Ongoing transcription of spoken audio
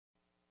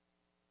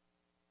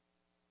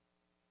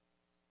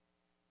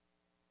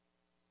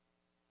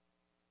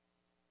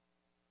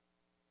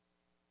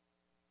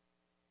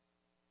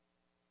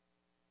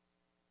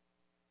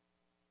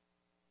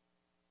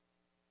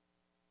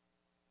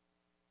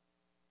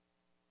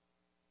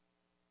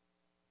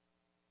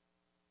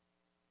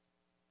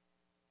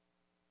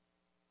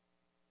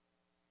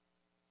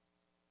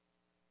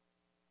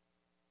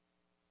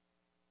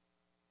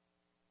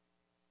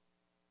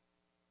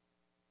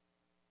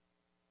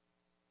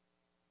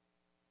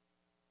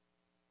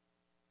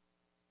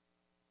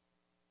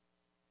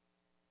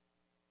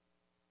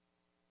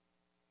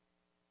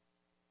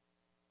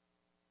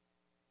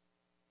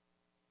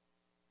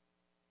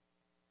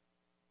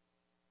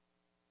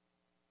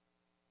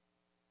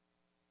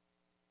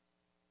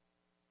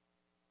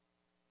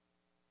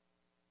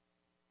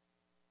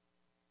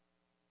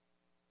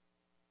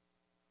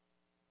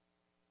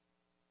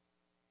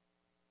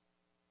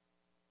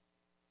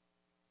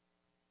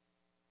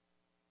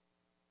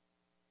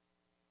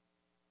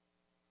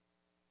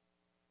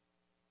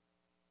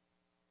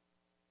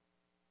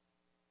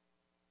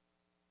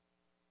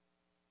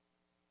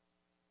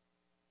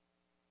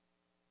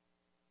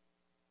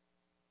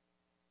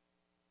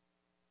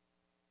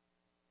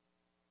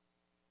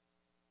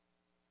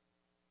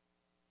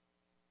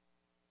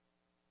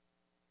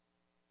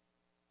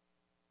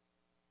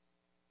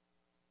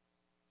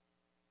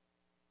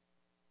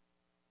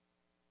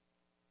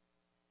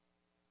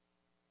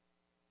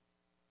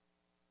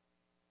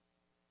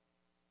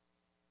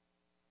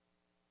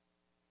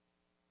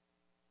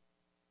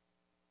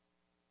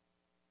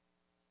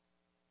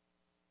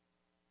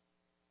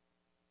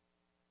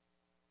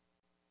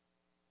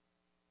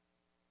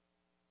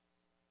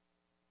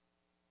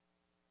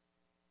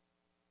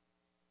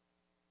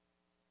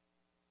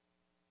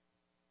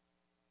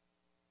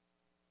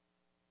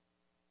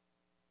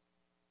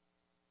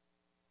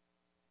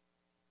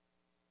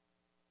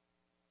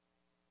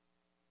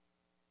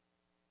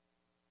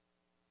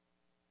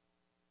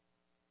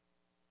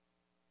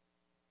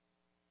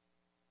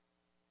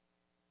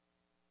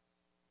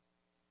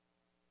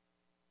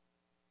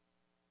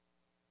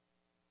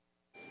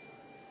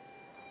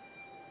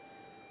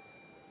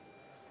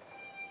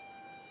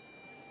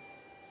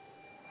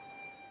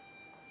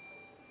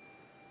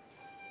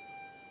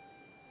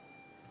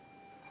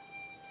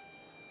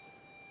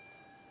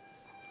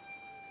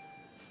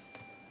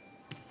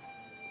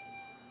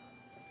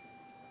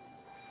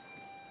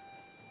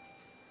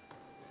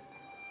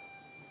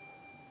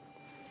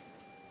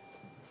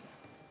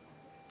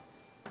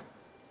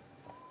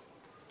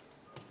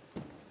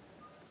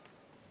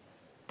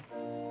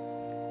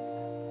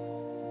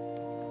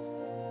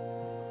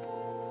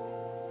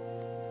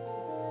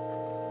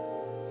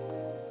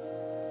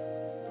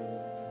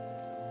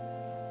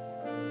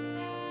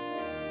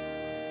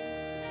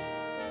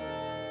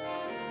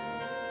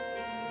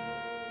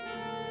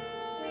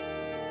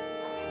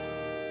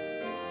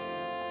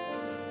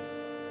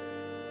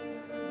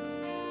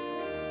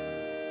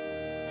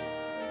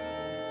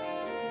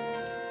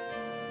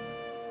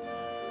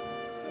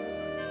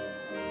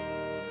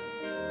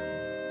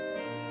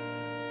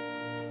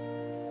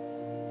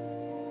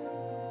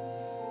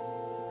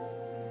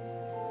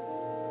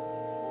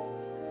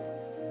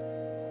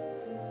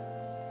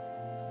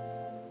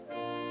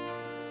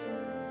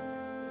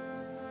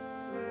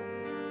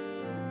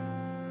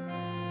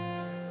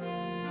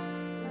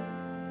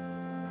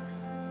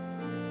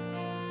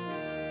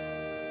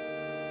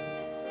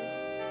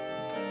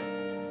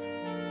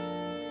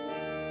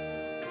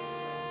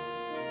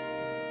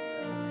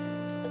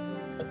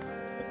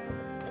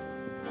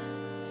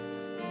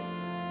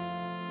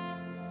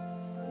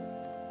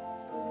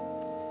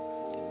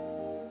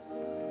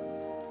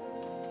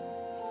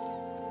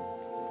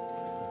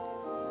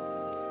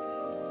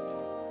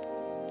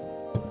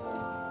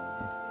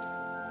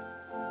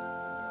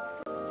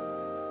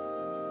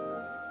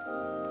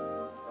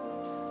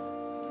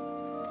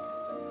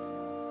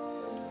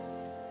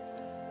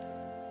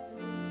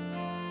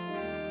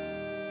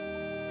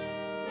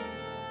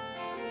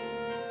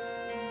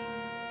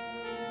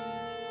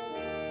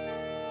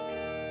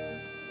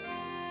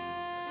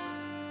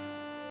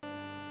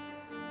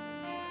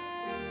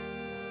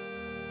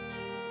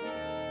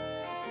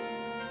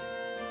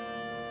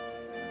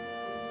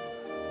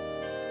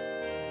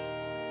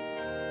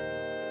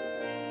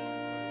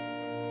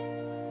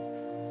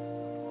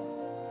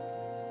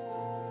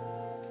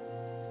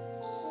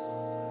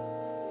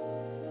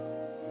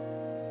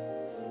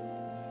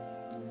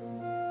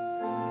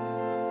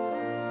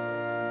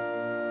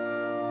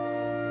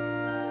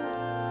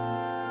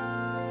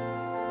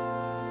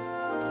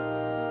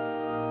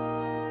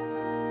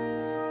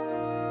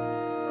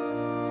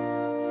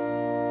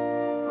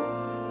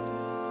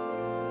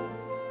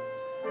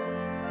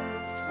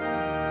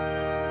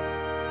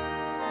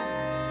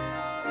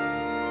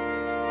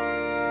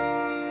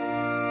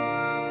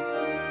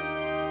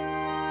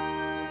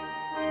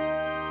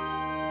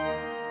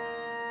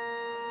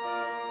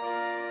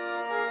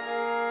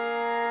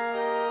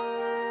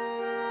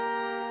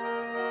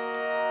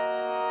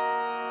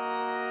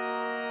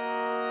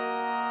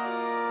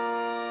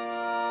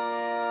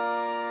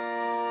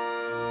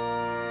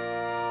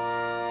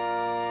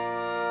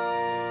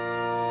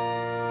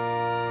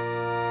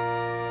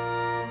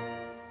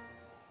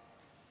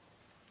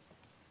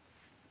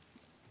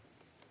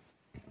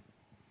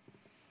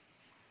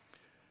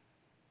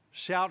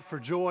Shout for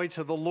joy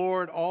to the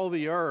Lord, all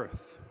the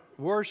earth.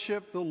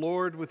 Worship the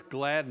Lord with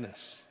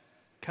gladness.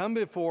 Come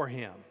before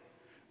him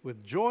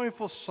with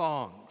joyful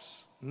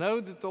songs.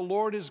 Know that the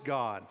Lord is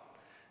God.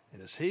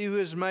 It is he who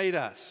has made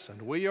us,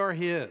 and we are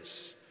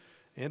his.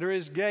 Enter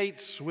his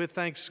gates with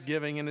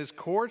thanksgiving and his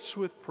courts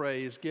with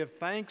praise. Give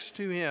thanks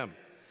to him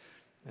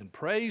and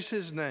praise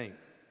his name.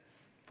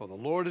 For the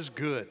Lord is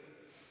good,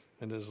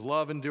 and his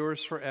love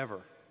endures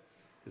forever.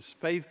 His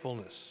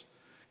faithfulness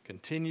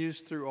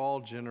continues through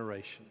all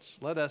generations.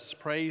 Let us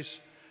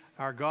praise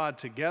our God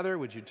together.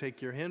 Would you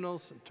take your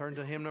hymnals and turn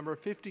to hymn number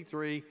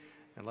 53,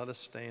 and let us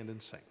stand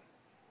and sing.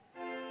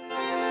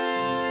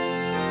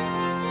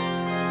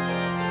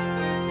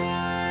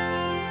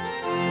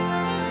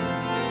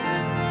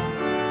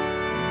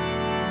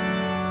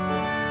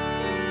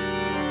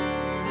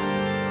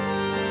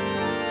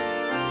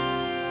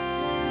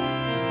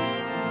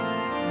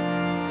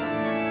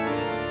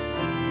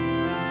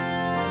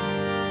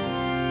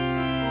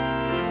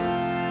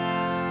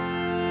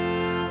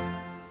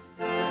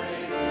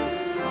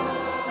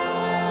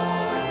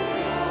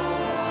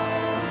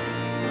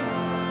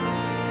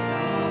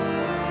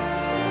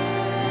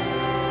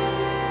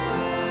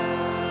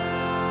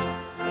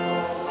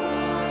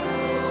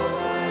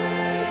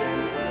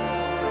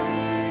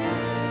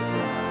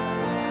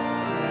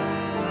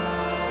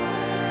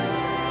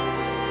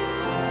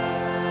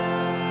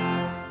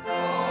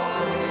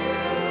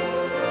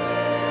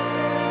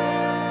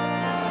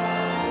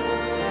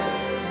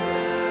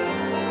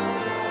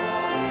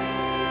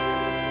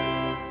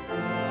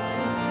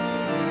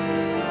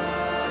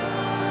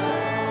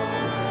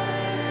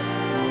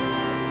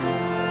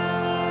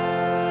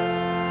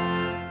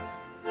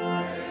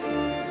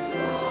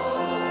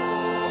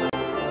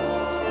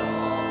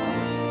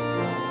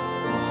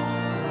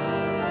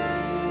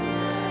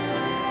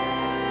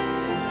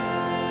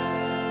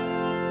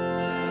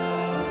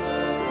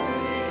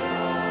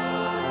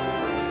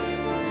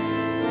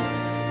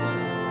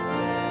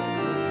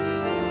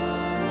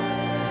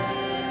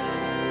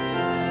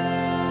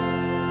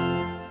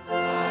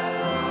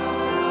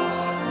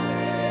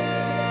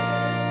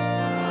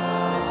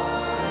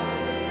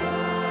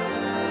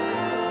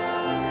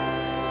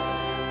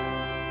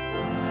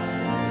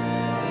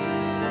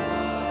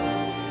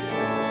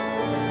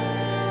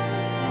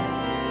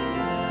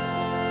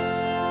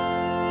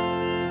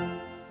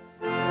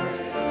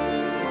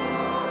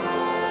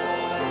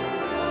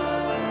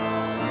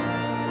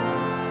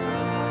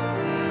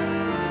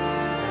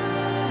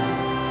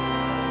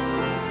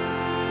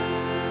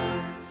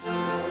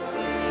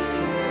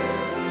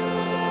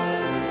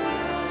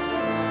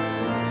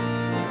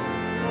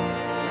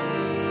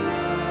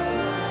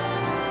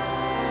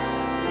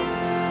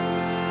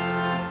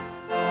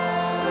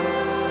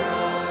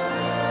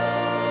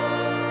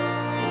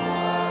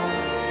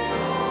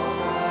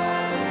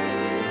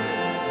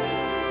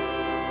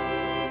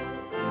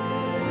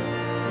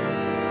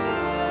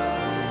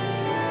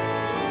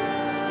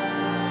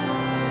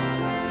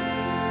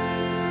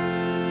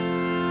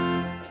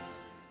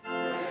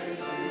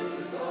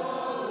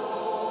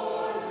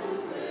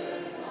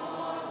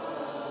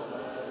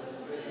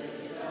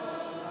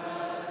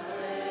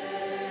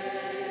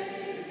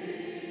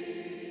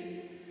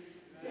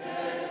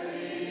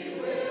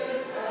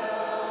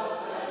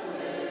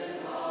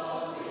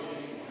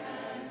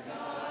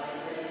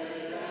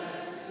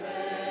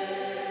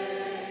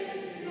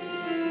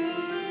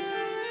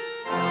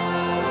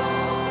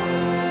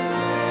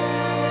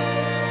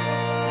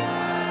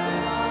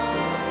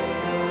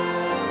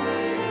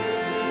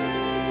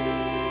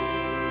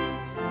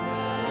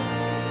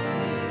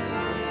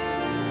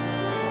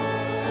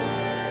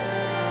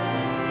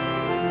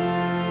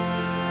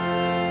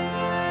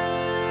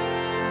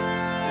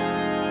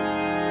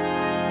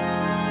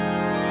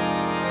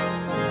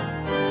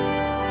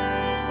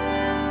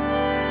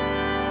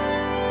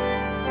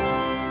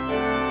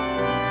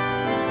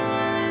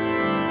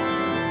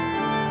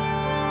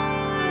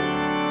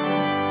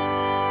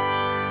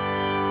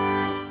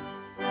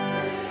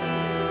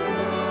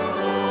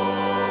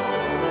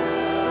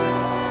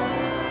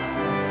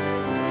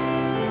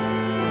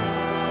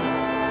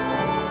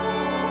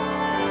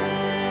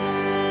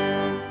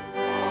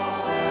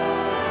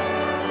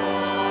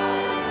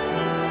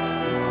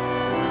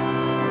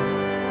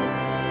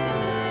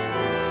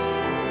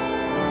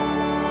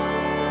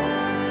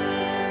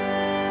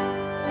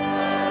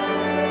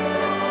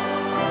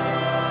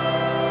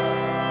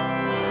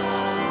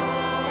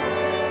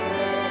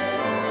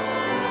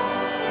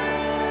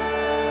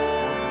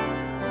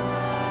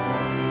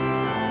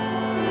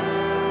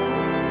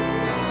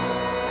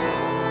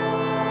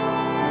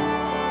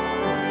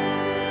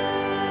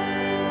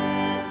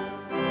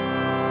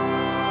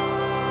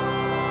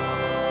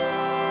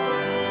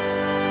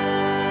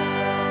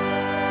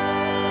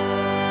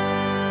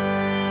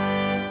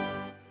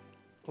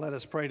 Let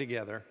us pray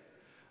together.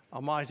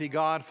 Almighty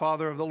God,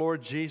 Father of the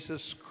Lord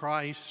Jesus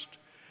Christ,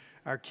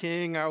 our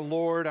King, our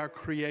Lord, our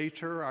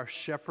Creator, our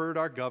Shepherd,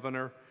 our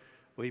Governor,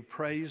 we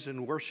praise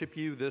and worship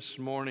you this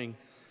morning.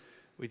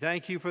 We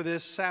thank you for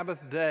this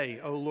Sabbath day,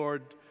 O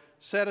Lord,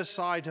 set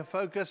aside to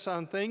focus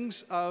on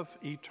things of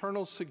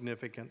eternal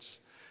significance.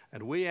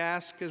 And we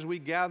ask as we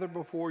gather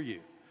before you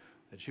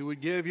that you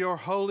would give your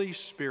Holy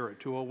Spirit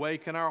to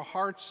awaken our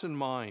hearts and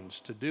minds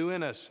to do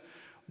in us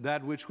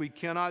that which we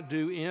cannot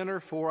do in or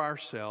for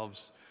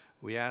ourselves.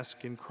 We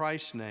ask in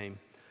Christ's name,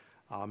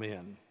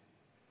 amen.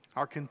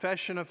 Our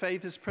confession of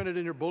faith is printed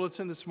in your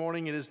bulletin this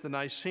morning. It is the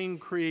Nicene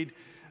Creed.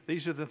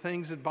 These are the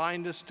things that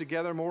bind us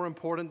together, more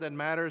important than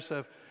matters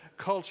of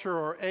culture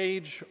or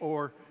age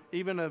or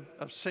even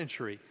of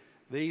century.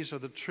 These are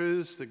the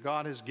truths that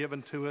God has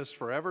given to us,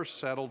 forever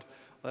settled.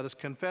 Let us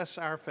confess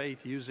our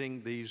faith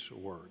using these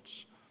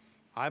words.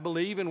 I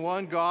believe in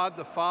one God,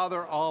 the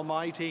Father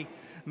Almighty,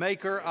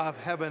 maker of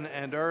heaven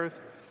and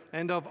earth,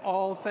 and of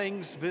all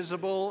things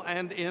visible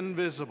and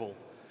invisible,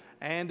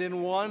 and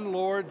in one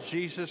Lord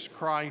Jesus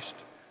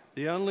Christ,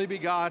 the only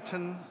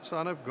begotten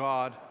Son of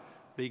God,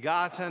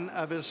 begotten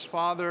of his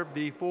Father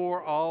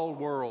before all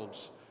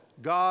worlds,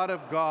 God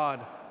of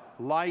God,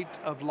 light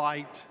of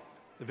light,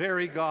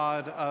 very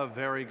God of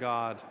very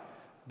God,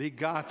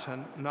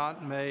 begotten,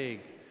 not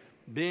made,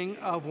 being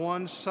of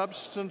one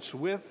substance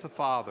with the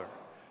Father,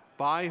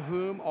 by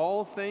whom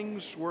all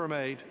things were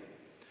made,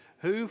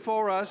 who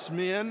for us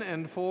men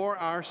and for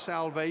our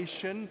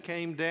salvation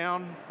came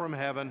down from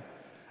heaven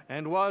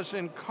and was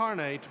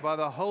incarnate by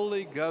the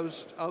Holy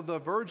Ghost of the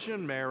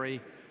Virgin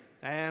Mary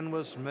and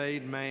was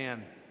made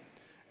man,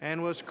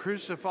 and was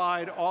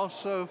crucified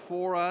also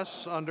for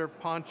us under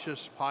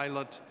Pontius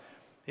Pilate.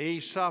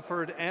 He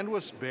suffered and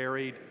was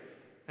buried,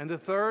 and the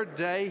third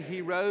day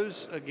he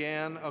rose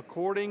again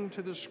according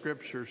to the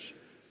Scriptures,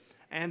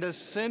 and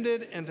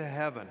ascended into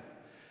heaven,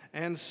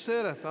 and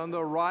sitteth on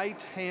the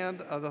right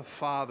hand of the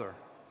Father.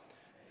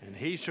 And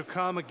he shall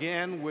come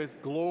again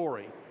with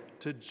glory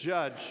to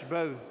judge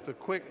both the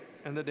quick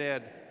and the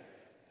dead,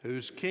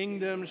 whose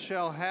kingdom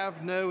shall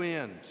have no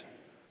end.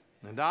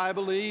 And I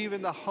believe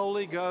in the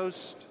Holy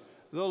Ghost,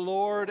 the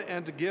Lord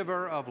and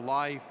giver of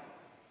life,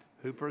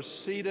 who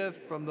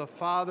proceedeth from the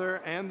Father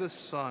and the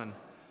Son,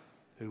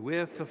 who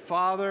with the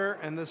Father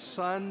and the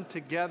Son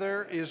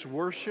together is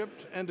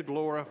worshiped and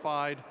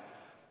glorified,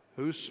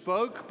 who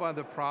spoke by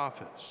the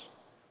prophets.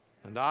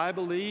 And I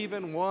believe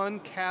in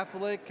one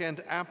Catholic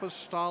and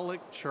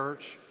Apostolic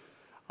Church.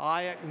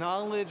 I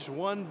acknowledge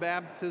one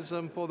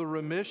baptism for the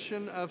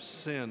remission of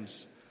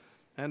sins,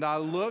 and I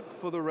look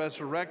for the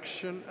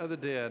resurrection of the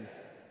dead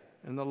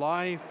and the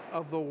life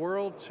of the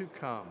world to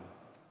come.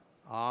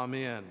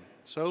 Amen.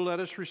 So let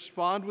us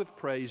respond with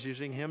praise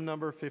using hymn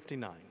number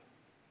 59.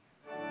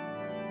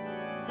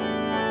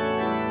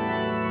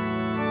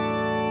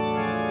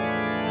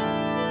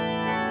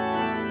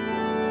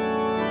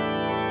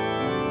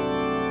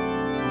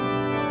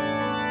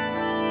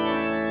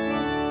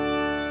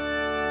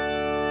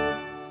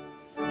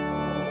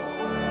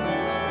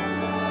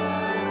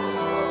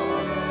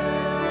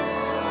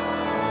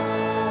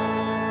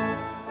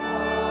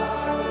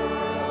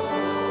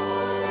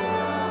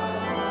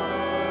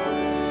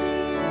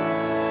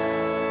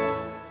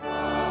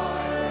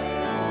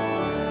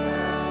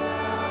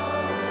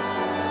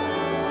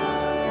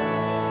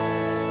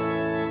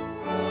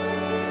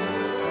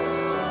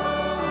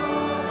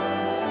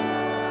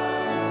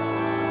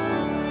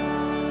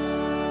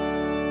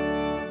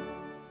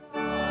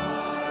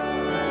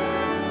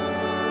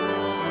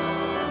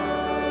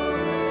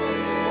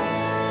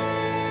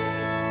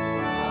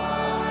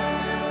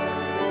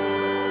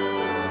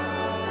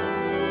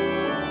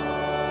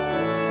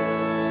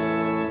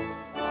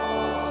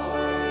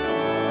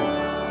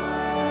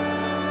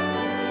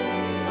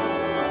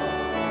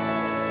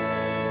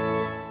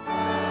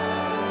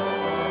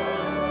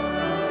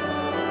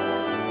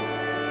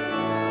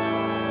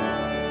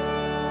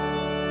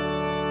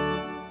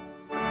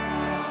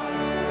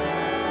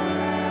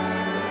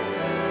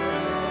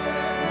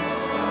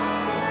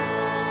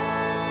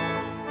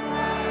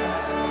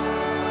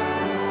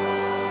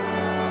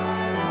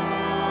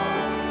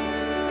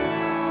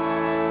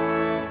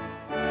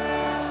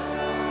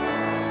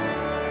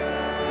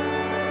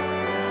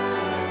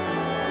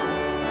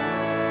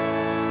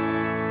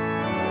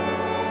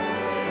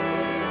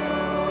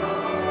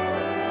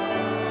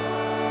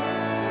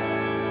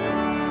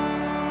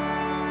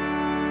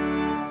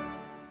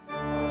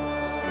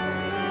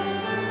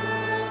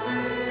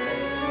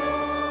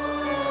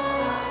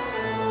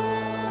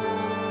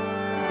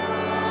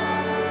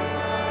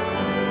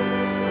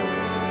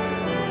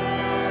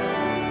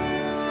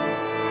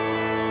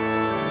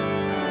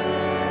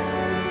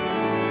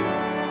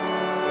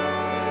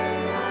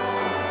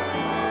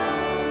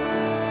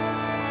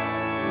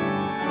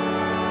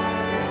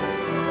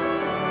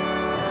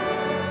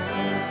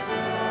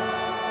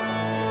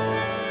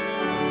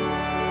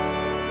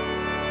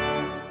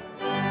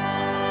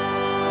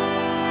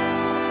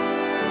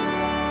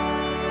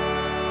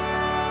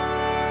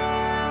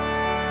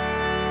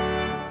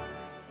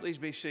 Please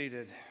be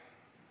seated.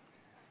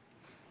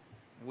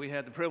 We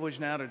have the privilege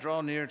now to draw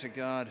near to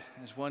God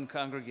as one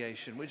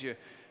congregation. Would you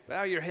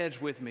bow your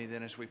heads with me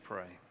then as we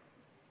pray?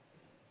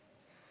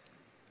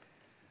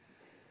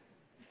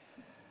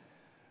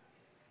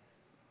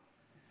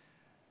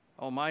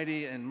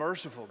 Almighty and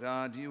merciful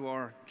God, you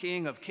are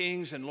King of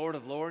kings and Lord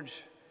of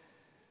lords.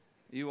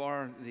 You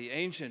are the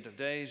Ancient of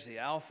Days, the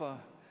Alpha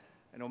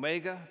and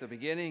Omega, the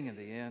beginning and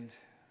the end.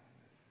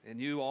 In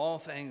you all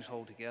things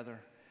hold together.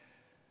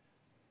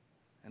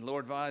 And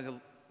Lord, by the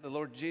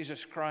Lord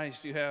Jesus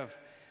Christ, you have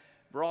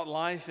brought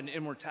life and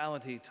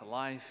immortality to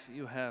life.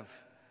 You have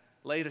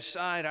laid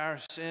aside our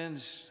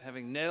sins,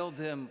 having nailed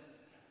them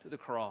to the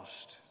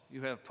cross.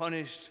 You have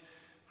punished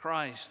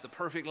Christ, the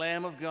perfect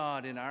Lamb of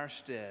God, in our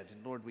stead.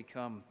 And Lord, we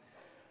come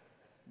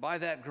by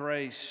that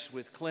grace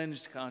with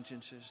cleansed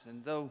consciences.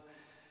 And though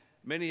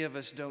many of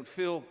us don't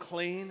feel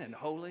clean and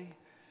holy,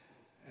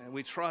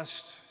 we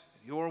trust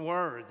your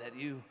word that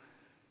you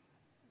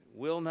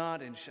will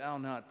not and shall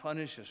not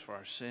punish us for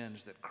our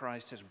sins, that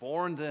Christ has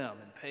borne them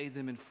and paid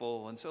them in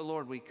full. And so,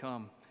 Lord, we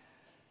come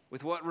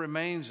with what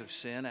remains of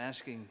sin,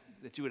 asking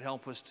that you would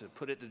help us to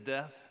put it to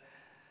death.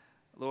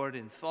 Lord,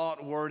 in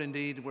thought, word, and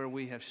deed, where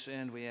we have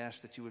sinned, we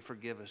ask that you would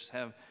forgive us,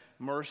 have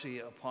mercy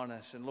upon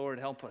us. And Lord,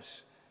 help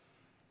us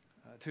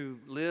to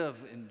live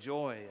in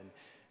joy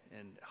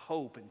and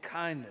hope and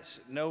kindness,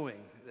 knowing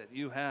that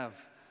you have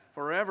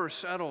forever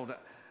settled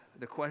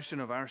the question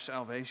of our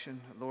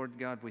salvation. Lord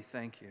God, we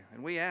thank you.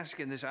 And we ask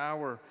in this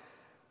hour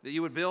that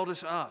you would build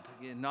us up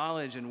in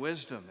knowledge and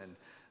wisdom and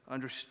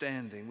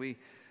understanding. We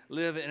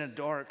live in a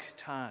dark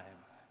time.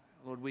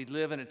 Lord, we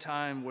live in a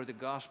time where the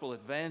gospel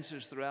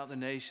advances throughout the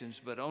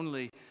nations, but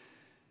only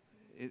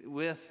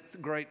with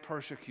great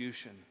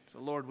persecution. So,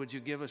 Lord, would you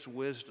give us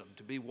wisdom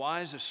to be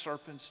wise as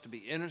serpents, to be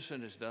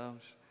innocent as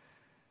doves?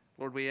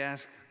 Lord, we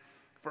ask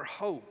for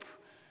hope,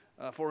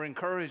 for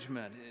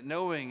encouragement,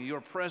 knowing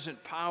your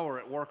present power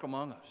at work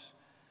among us.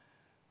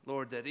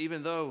 Lord, that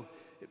even though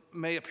it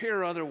may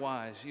appear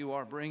otherwise, you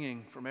are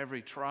bringing from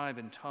every tribe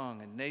and tongue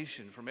and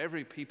nation, from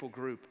every people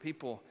group,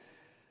 people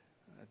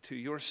to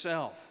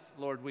yourself.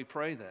 Lord, we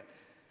pray that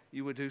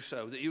you would do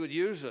so, that you would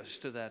use us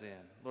to that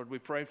end. Lord, we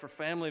pray for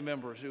family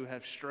members who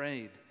have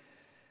strayed,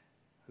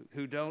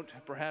 who don't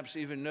perhaps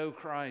even know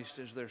Christ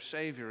as their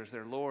Savior, as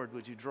their Lord.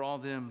 Would you draw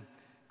them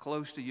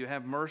close to you?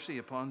 Have mercy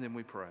upon them,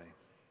 we pray.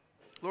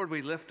 Lord,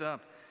 we lift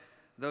up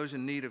those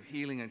in need of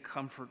healing and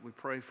comfort. We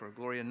pray for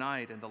Gloria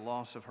Knight and the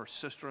loss of her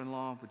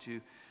sister-in-law. Would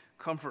you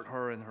comfort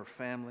her and her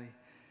family?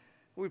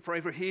 We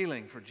pray for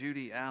healing for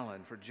Judy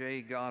Allen, for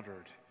Jay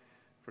Goddard,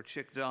 for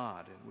Chick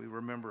Dodd, and we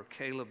remember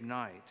Caleb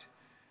Knight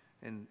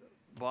and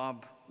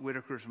Bob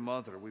Whitaker's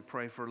mother. We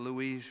pray for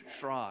Louise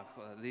Schrock,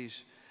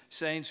 these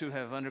saints who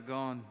have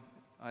undergone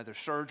either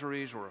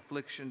surgeries or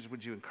afflictions.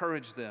 Would you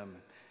encourage them?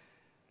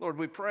 Lord,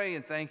 we pray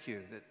and thank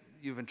you that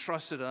you've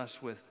entrusted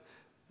us with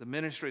the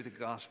ministry of the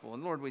gospel.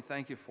 And Lord, we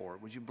thank you for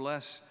it. Would you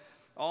bless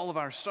all of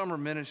our summer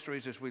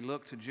ministries as we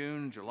look to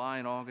June, July,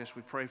 and August?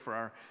 We pray for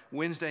our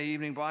Wednesday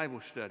evening Bible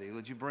study.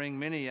 Would you bring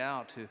many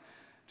out to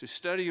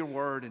study your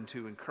word and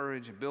to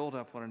encourage and build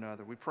up one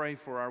another? We pray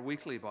for our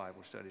weekly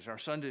Bible studies, our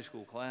Sunday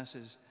school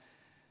classes.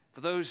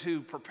 For those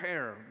who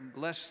prepare,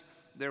 bless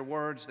their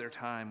words, their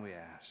time, we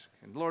ask.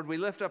 And Lord, we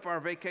lift up our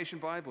Vacation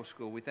Bible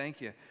School. We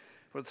thank you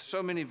for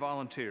so many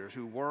volunteers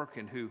who work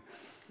and who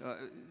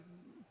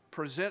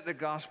present the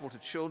gospel to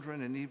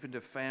children and even to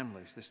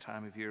families this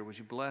time of year. Would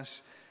you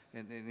bless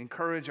and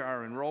encourage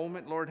our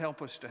enrollment? Lord,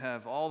 help us to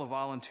have all the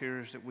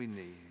volunteers that we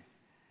need.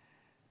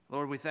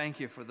 Lord, we thank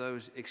you for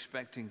those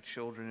expecting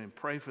children and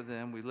pray for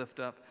them. We lift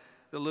up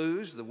the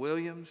Lews, the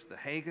Williams, the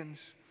Hagans.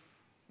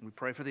 We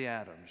pray for the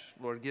Adams.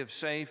 Lord, give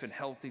safe and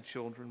healthy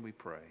children, we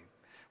pray.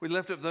 We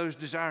lift up those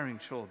desiring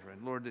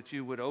children. Lord, that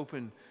you would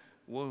open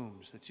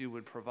wombs, that you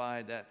would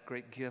provide that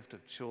great gift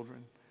of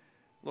children.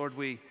 Lord,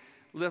 we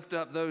lift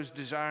up those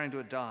desiring to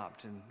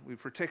adopt, and we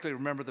particularly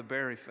remember the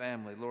Berry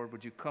family. Lord,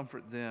 would you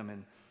comfort them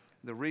in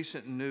the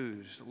recent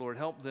news? Lord,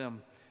 help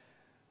them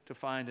to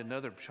find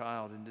another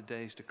child in the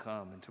days to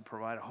come and to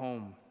provide a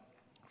home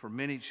for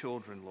many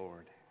children,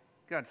 Lord.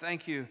 God,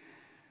 thank you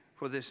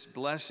for this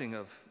blessing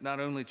of not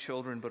only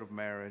children but of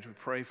marriage. We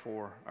pray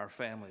for our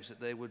families, that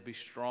they would be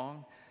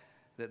strong,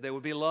 that there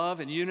would be love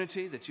and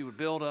unity, that you would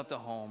build up the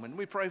home. And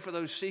we pray for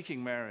those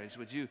seeking marriage.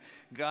 Would you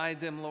guide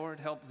them, Lord?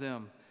 Help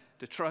them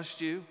to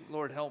trust you.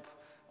 Lord, help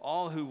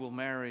all who will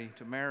marry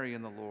to marry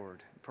in the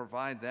Lord.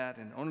 Provide that,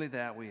 and only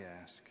that we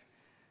ask.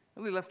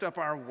 And we lift up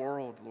our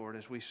world, Lord,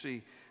 as we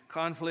see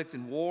conflict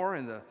and war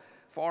in the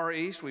Far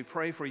East. We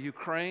pray for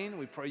Ukraine.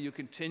 We pray you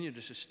continue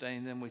to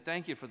sustain them. We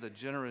thank you for the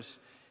generous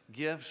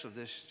gifts of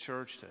this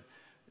church to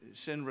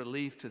send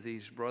relief to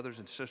these brothers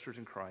and sisters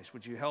in Christ.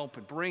 Would you help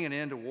and bring an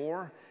end to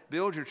war?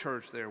 Build your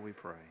church there, we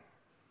pray.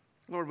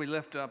 Lord, we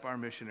lift up our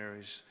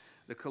missionaries,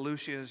 the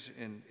Colusias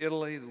in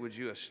Italy. Would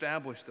you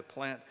establish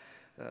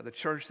the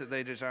church that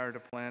they desire to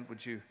plant?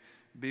 Would you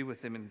be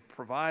with them and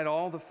provide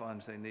all the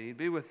funds they need?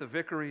 Be with the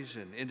vicaries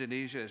in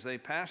Indonesia as they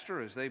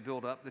pastor, as they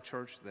build up the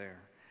church there.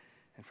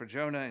 And for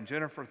Jonah and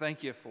Jennifer,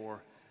 thank you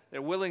for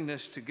their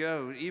willingness to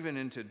go even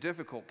into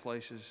difficult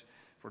places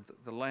for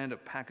the land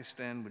of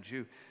Pakistan. Would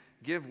you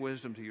give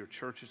wisdom to your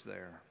churches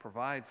there?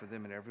 Provide for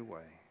them in every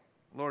way.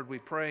 Lord, we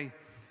pray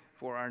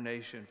for our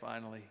nation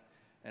finally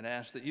and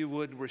ask that you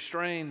would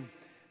restrain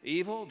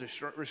evil,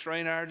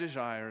 restrain our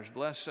desires.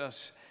 Bless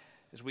us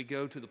as we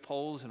go to the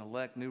polls and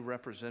elect new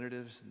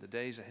representatives in the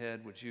days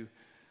ahead. Would you,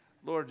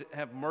 Lord,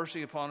 have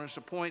mercy upon us,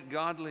 appoint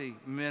godly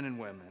men and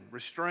women,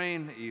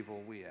 restrain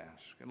evil, we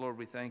ask. And Lord,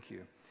 we thank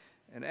you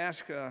and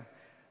ask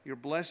your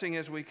blessing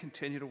as we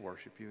continue to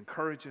worship you.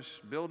 Encourage us,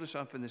 build us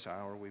up in this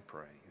hour, we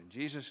pray. In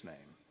Jesus' name,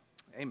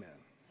 amen.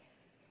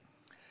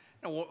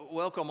 And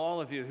welcome all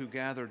of you who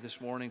gathered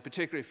this morning,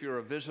 particularly if you're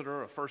a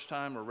visitor, a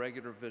first-time or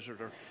regular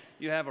visitor.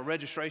 You have a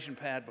registration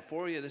pad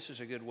before you. This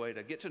is a good way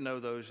to get to know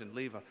those and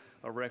leave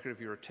a record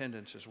of your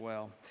attendance as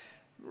well.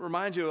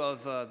 Remind you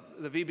of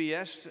the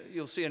VBS.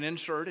 You'll see an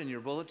insert in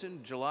your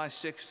bulletin, July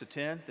 6th to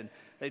 10th, and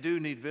they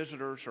do need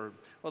visitors,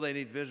 they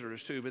need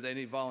visitors too, but they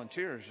need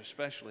volunteers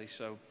especially.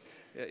 So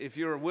if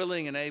you're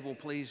willing and able,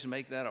 please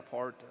make that a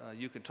part.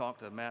 You can talk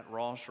to Matt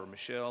Ross or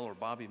Michelle or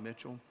Bobby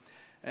Mitchell.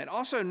 And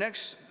also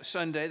next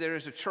Sunday, there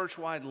is a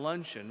church-wide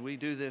luncheon. We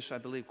do this, I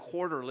believe,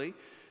 quarterly,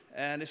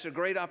 and it's a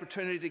great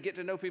opportunity to get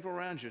to know people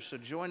around you. So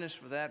join us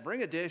for that.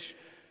 Bring a dish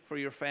for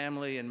your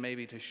family and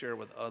maybe to share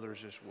with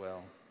others as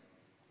well.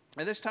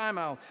 And this time,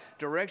 I'll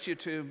direct you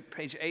to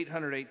page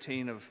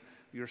 818 of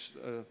your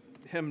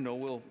hymnal.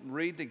 We'll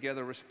read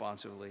together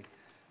responsively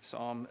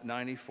Psalm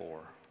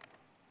 94.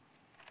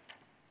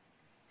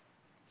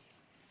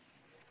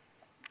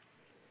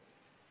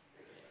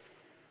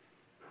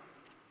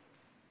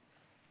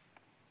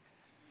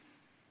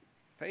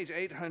 Page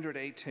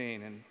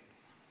 818, and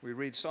we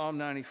read Psalm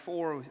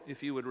 94,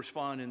 if you would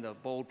respond in the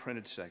bold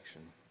printed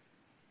section.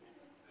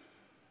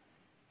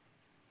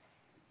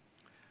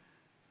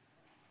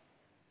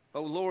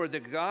 O Lord, the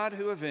God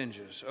who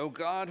avenges, O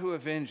God who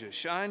avenges,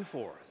 shine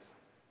forth.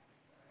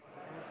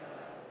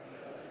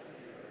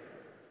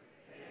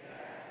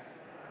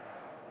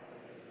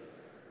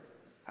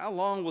 How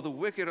long will the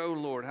wicked, O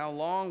Lord, how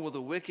long will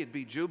the wicked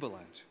be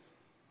jubilant?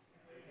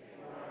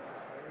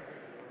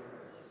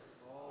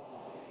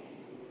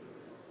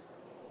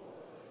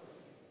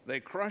 They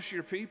crush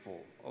your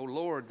people, O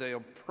Lord, they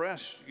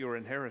oppress your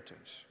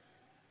inheritance.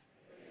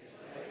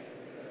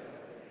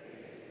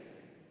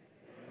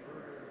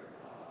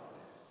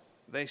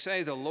 They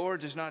say the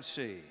Lord does not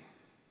see.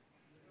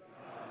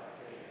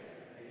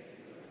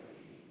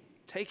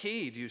 Take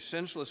heed, you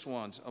senseless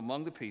ones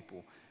among the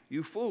people,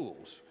 you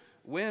fools,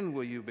 when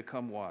will you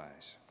become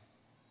wise?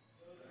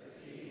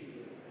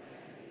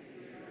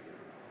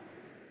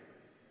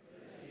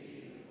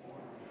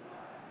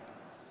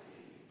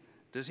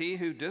 Does he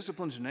who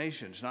disciplines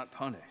nations not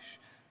punish?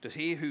 Does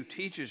he who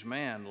teaches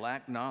man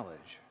lack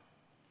knowledge?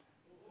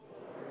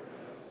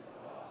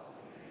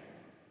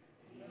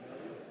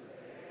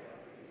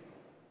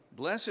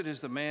 Blessed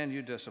is the man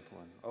you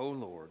discipline, O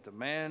Lord, the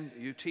man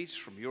you teach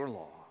from your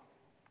law.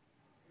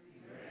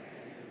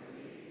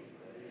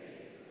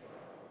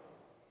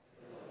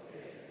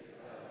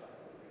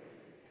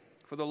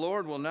 For the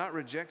Lord will not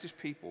reject his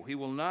people. He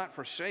will not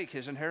forsake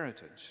his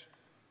inheritance.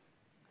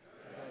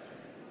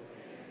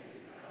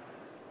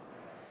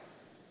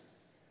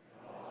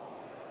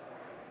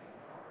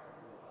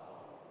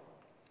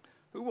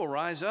 Who will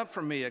rise up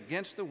for me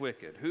against the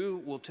wicked?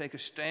 Who will take a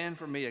stand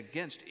for me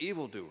against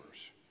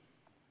evildoers?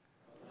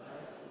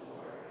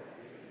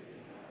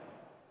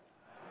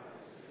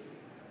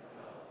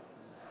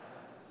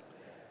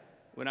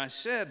 When I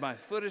said, my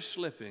foot is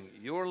slipping,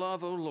 your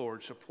love, O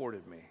Lord,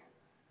 supported me.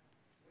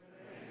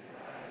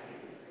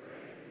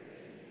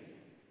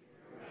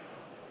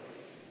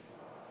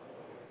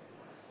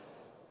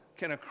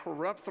 Can a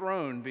corrupt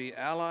throne be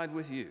allied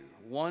with you,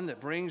 one that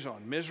brings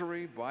on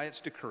misery by its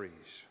decrees?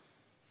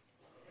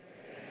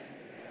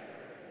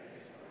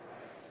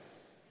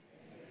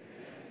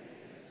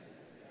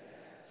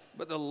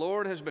 But the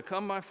Lord has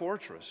become my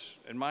fortress,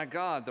 and my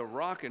God, the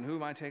rock in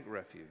whom I take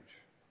refuge.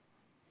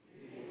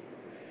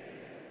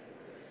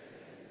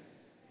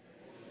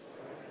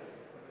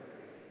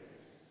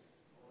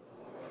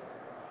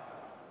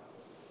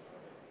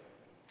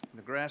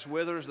 The grass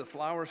withers, the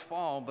flowers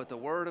fall, but the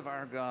word of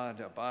our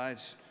God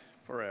abides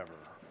forever.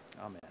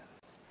 Amen.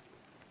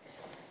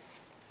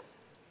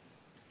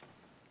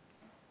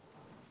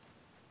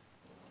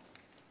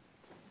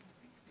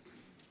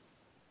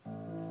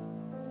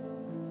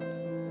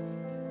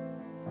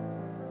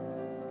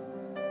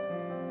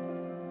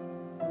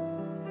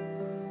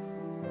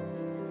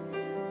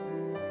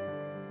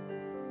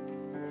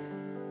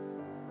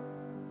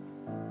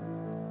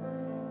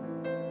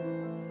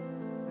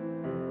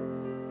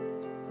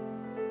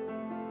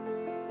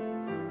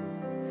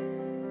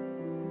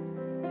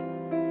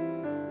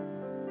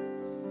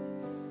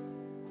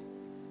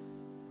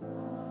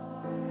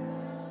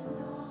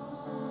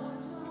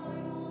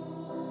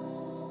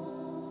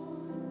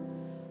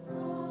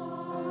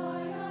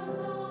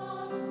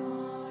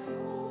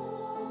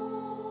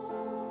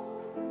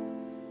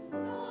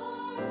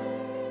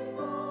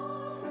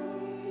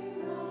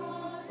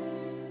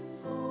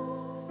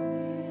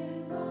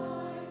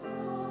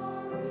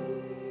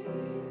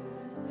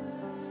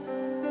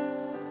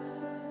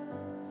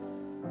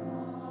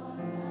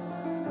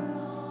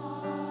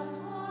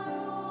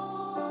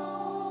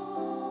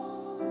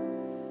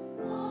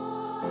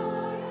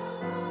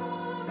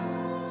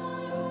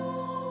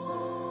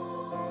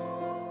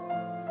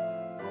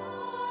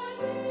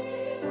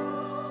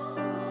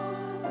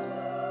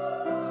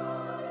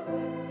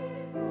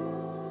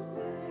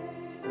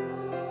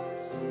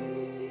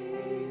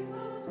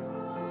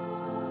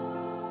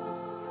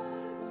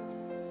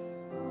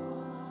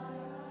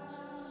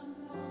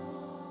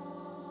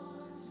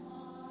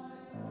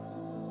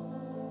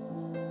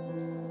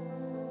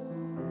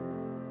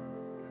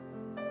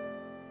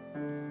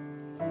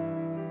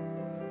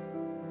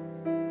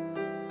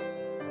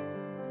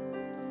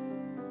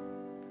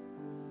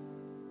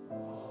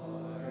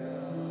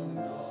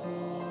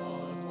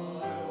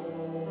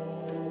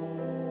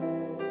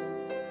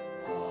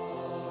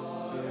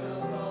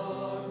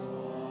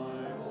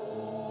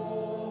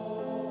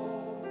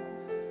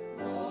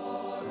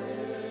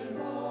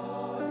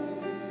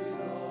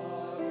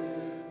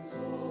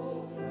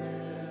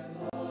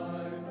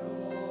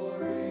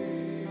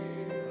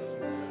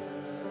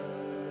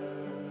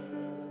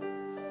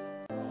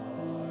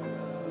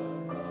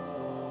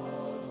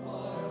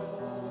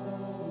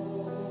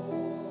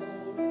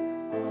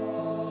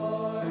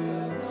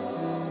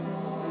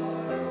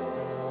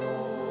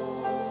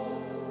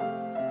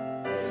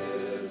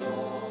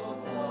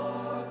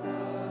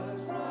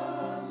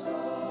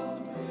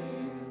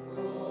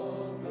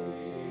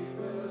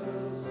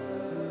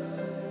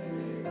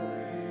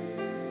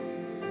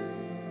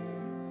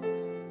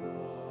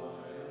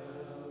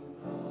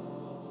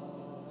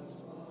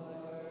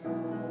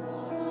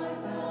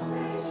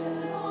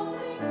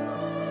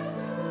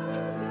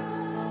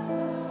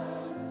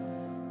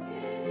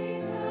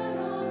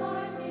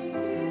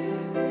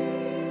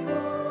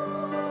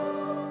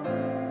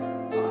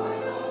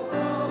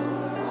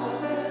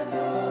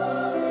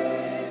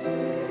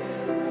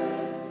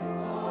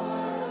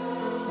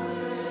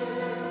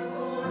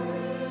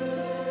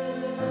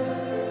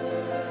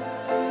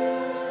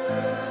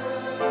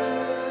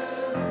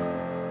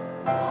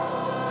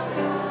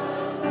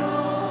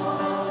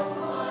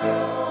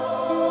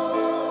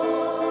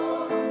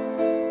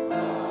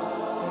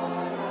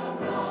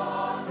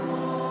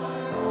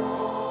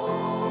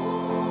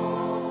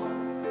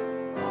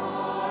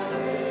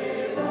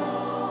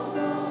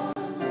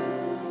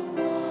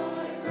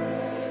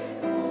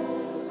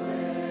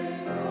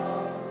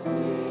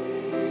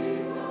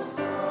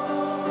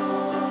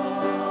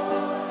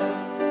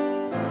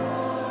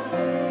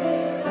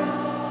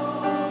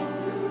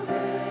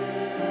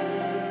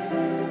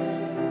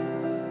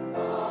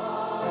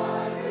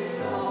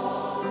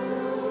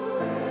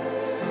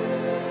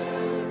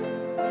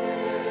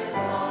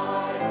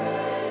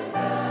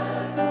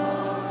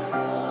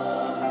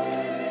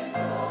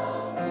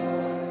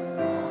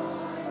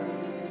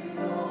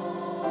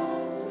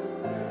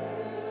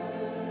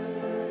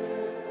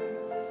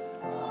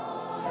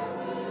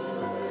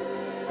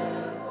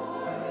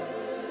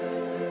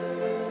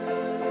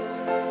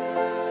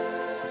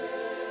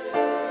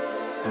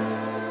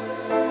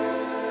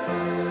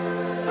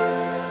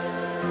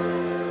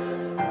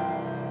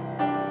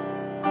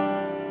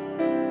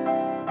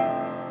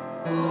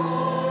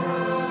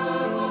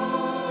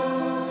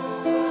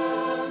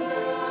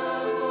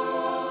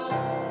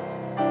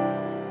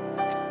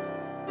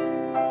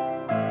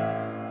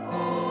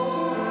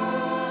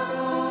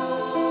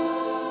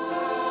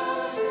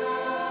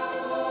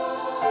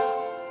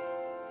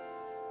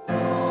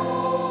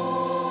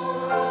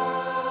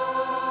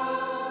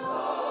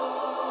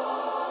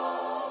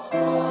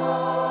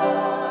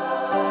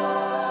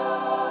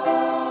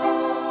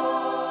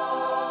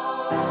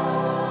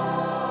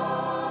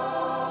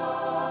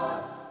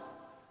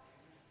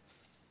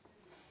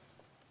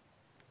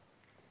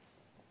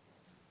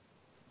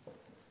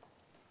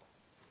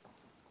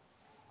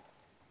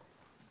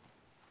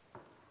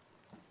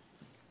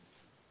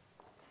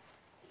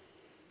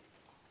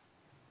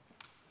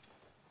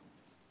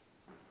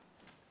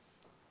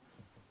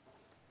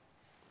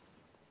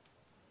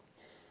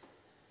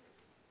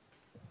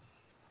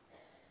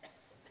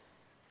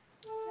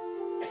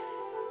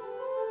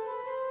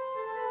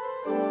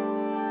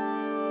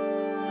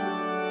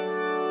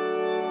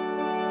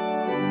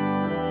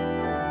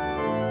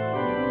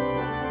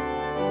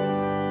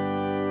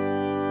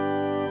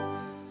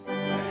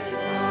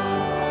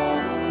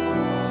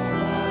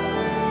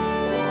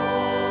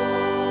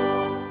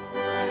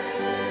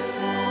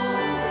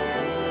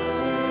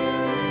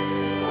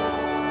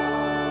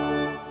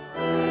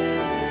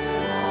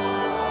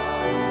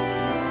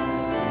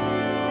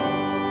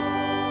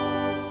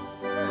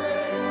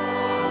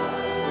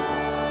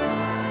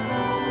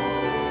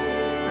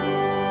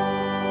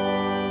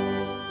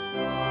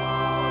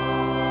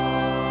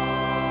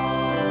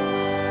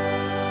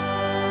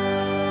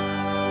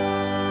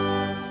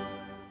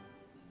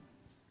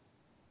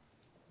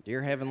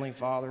 Dear Heavenly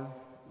Father,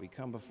 we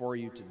come before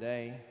you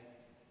today,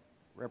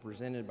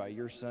 represented by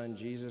your Son,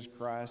 Jesus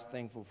Christ,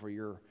 thankful for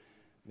your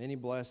many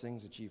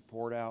blessings that you've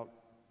poured out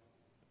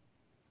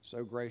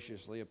so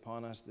graciously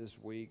upon us this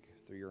week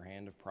through your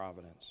hand of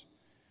providence.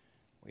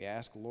 We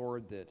ask,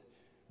 Lord, that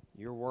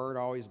your word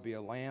always be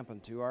a lamp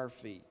unto our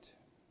feet,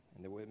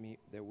 and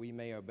that we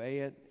may obey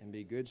it and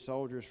be good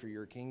soldiers for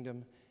your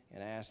kingdom,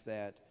 and ask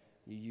that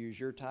you use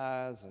your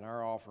tithes and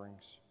our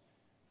offerings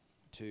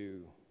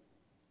to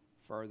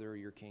further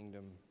your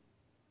kingdom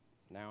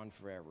now and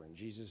forever. In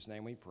Jesus'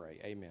 name we pray,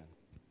 amen.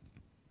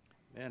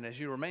 And as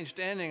you remain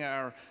standing,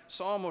 our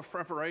psalm of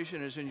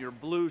preparation is in your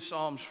blue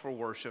Psalms for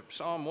Worship,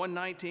 Psalm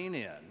 119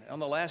 in. On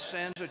the last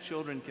stanza,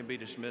 children can be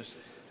dismissed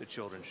to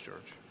Children's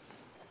Church.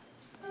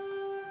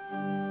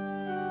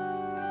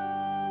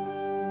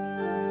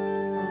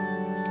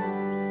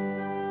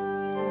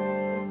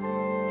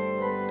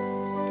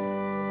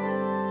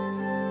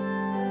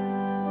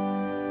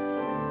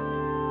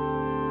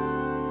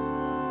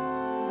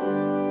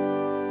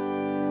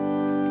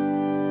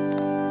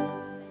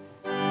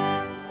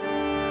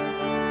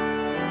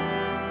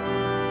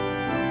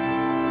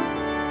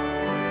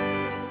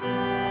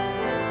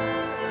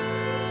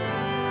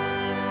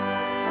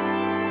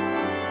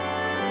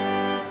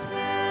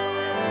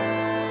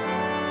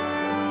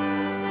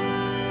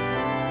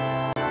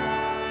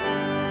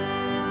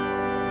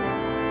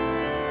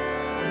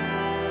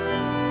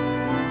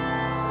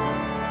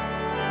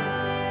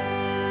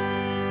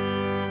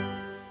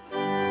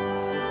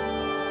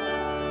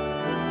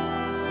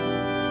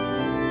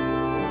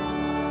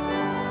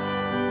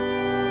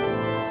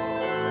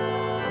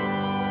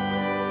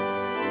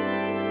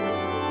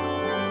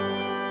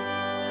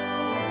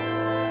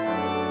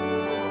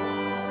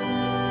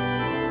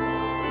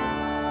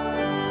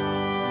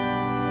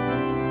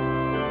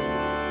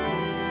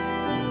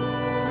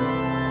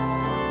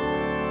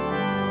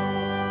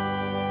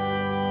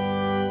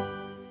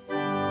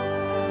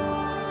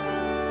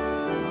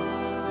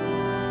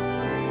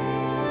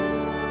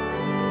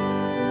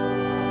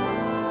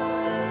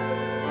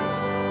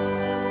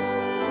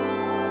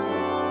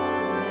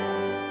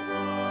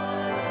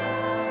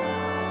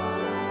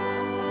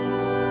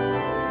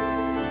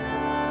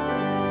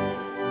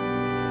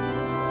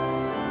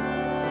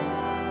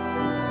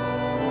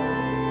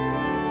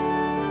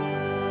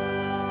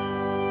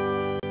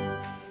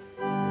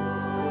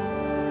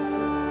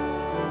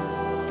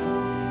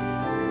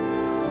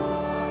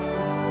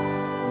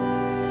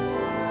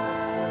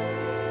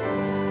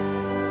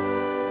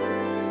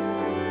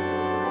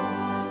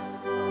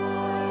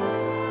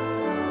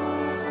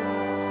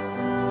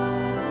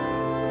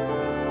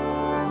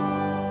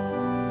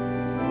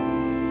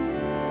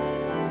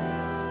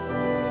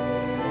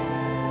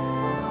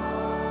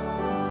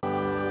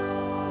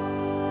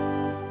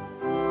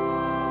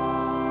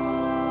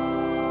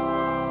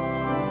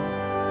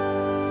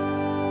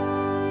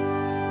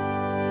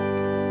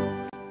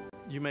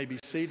 You may be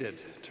seated.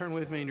 Turn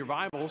with me in your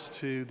Bibles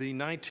to the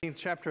 19th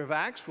chapter of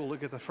Acts. We'll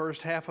look at the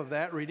first half of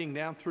that, reading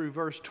down through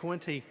verse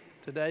 20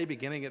 today,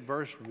 beginning at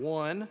verse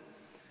 1.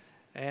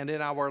 And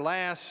in our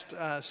last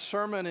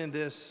sermon in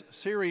this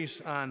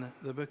series on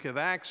the book of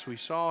Acts, we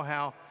saw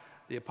how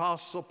the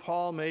Apostle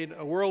Paul made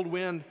a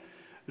whirlwind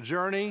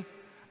journey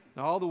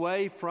all the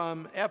way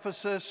from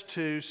Ephesus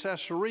to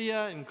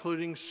Caesarea,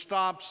 including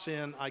stops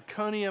in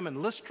Iconium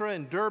and Lystra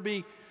and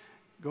Derbe,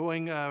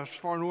 going as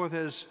far north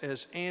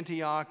as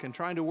Antioch, and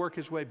trying to work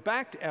his way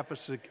back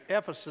to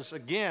Ephesus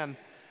again.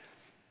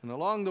 And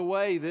along the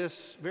way,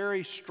 this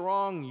very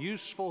strong,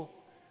 useful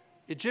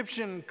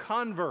Egyptian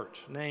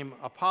convert named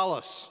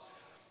Apollos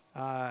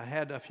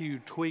had a few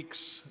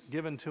tweaks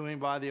given to him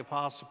by the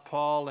Apostle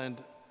Paul and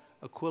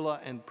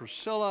Aquila and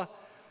Priscilla,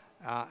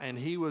 and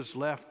he was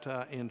left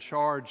in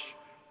charge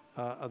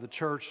of the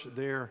church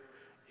there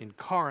in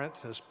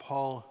Corinth as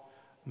Paul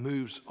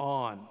moves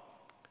on.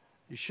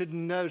 You should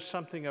know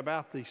something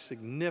about the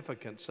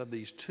significance of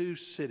these two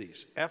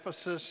cities,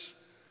 Ephesus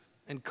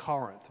and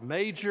Corinth,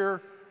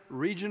 major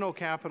regional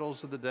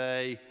capitals of the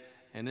day,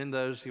 and in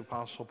those the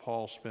Apostle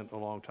Paul spent a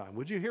long time.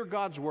 Would you hear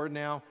God's word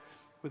now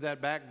with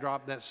that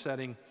backdrop, that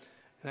setting,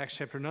 in Acts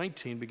chapter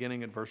 19,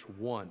 beginning at verse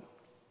 1.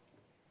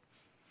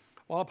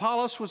 While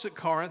Apollos was at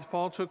Corinth,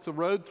 Paul took the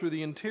road through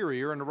the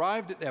interior and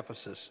arrived at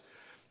Ephesus.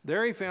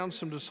 There he found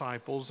some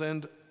disciples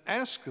and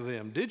asked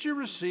them, "Did you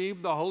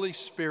receive the Holy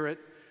Spirit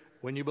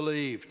when you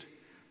believed?"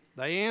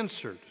 They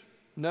answered,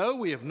 "No,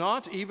 we have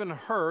not even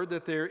heard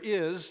that there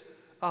is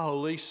a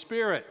Holy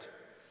Spirit."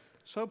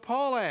 So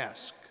Paul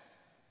asked,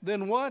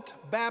 "Then what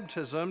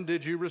baptism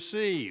did you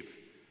receive?"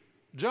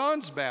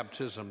 "John's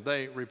baptism,"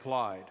 they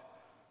replied.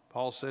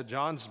 Paul said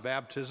John's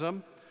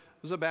baptism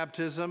was a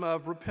baptism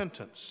of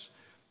repentance.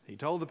 He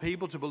told the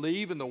people to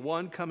believe in the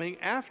one coming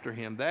after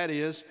him, that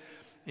is,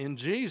 in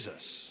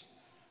Jesus.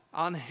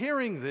 On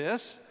hearing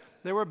this,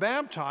 they were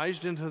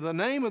baptized into the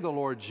name of the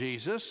Lord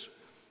Jesus.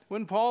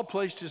 When Paul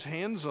placed his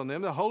hands on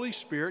them, the Holy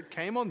Spirit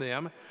came on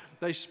them.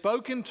 They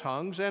spoke in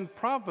tongues and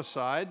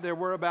prophesied. There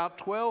were about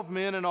 12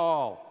 men in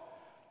all.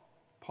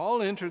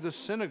 Paul entered the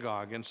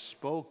synagogue and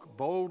spoke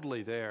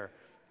boldly there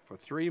for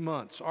 3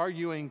 months,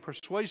 arguing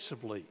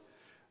persuasively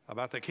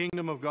about the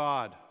kingdom of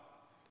God.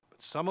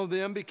 But some of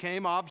them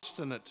became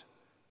obstinate.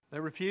 They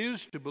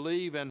refused to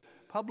believe and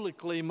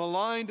publicly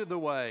maligned the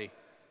way.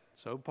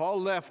 So Paul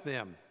left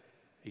them.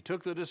 He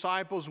took the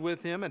disciples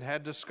with him and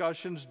had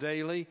discussions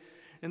daily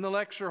in the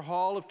lecture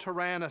hall of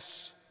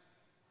Tyrannus.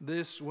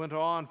 This went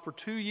on for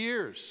 2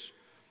 years,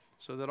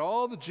 so that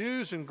all the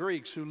Jews and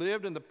Greeks who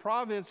lived in the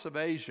province of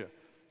Asia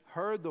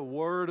heard the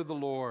word of the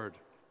Lord.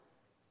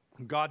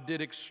 God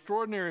did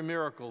extraordinary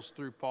miracles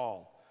through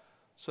Paul,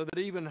 so that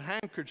even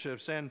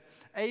handkerchiefs and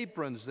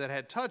aprons that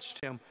had touched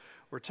him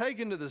were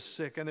taken to the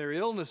sick, and their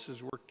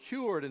illnesses were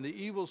cured, and the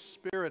evil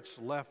spirits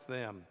left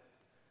them.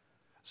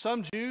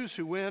 Some Jews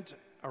who went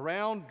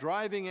around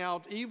driving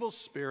out evil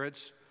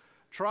spirits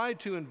tried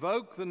to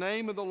invoke the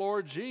name of the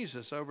Lord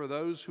Jesus over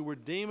those who were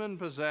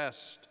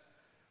demon-possessed.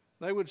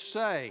 They would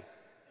say,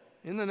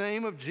 "In the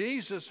name of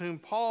Jesus, whom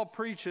Paul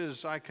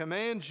preaches, I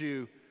command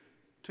you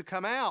to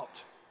come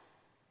out."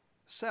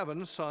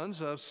 7 sons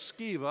of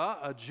Sceva,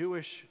 a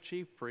Jewish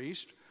chief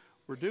priest,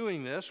 were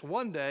doing this.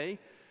 One day,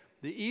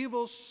 the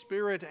evil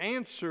spirit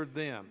answered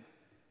them,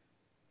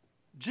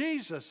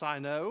 "Jesus I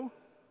know,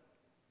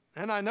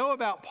 and I know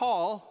about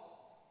Paul,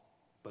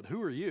 but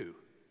who are you?"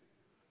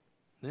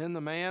 Then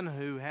the man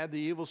who had the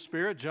evil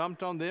spirit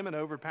jumped on them and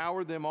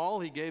overpowered them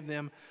all. He gave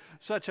them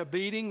such a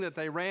beating that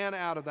they ran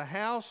out of the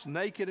house,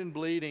 naked and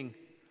bleeding.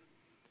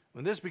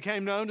 When this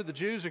became known to the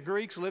Jews and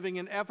Greeks living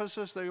in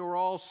Ephesus, they were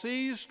all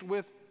seized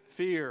with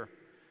fear.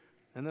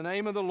 And the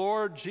name of the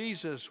Lord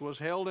Jesus was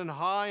held in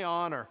high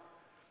honor.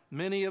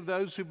 Many of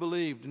those who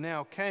believed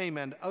now came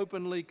and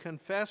openly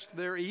confessed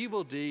their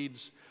evil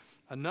deeds.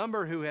 A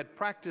number who had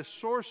practiced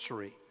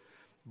sorcery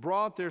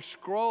brought their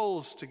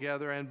scrolls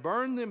together and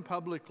burned them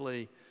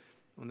publicly.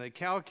 When they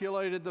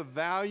calculated the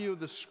value of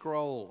the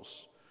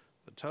scrolls,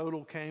 the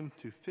total came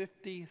to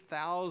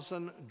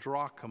 50,000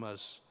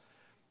 drachmas.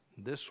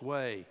 This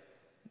way,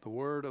 the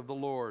word of the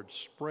Lord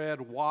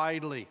spread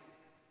widely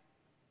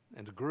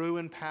and grew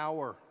in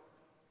power.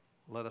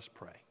 Let us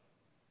pray.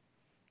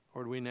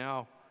 Lord, we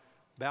now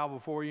bow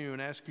before you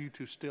and ask you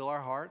to still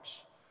our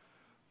hearts,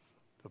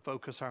 to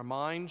focus our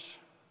minds,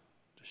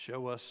 to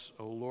show us,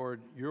 O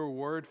Lord, your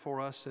word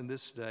for us in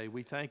this day.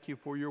 We thank you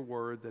for your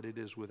word, that it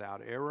is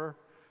without error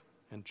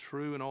and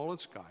true in all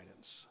its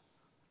guidance.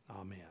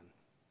 Amen.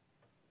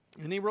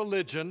 Any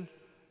religion,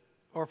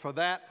 or for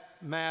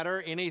that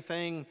matter,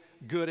 anything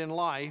good in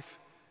life,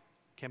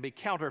 can be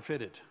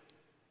counterfeited.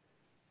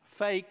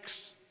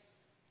 Fakes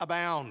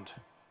abound.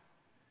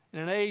 In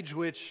an age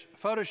which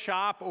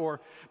Photoshop or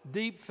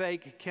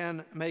deepfake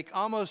can make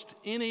almost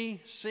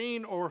any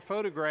scene or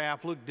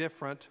photograph look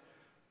different,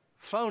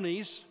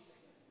 phonies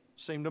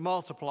seem to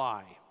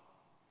multiply.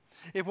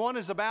 If one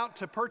is about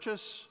to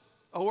purchase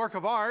a work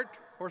of art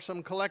or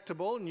some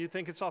collectible and you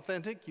think it's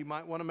authentic, you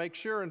might want to make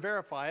sure and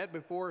verify it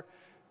before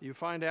you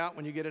find out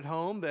when you get it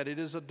home that it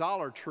is a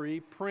Dollar Tree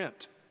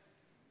print.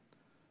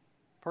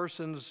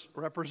 Persons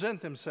represent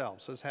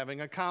themselves as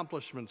having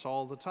accomplishments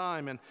all the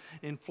time and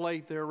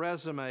inflate their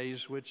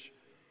resumes, which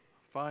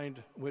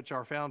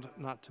are found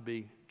not to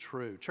be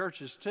true.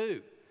 Churches,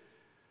 too,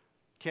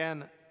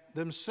 can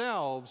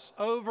themselves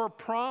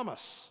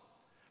overpromise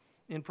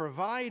in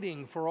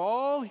providing for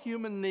all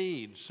human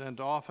needs,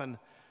 and often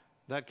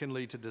that can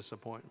lead to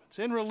disappointments.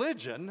 In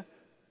religion,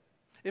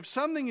 if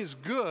something is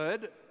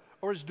good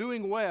or is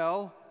doing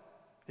well,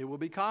 it will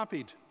be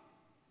copied.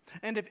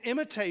 And if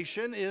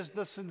imitation is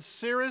the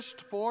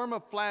sincerest form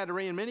of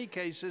flattery, in many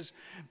cases,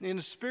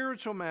 in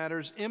spiritual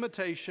matters,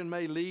 imitation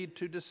may lead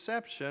to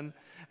deception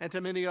and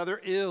to many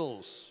other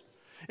ills.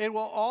 It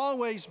will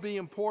always be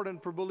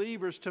important for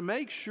believers to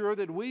make sure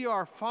that we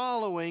are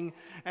following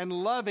and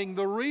loving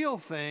the real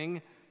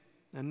thing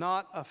and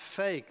not a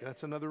fake.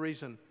 That's another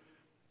reason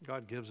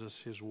God gives us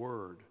his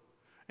word.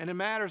 And in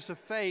matters of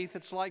faith,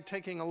 it's like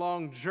taking a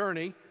long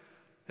journey.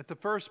 At the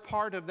first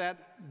part of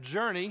that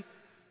journey,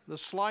 the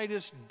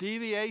slightest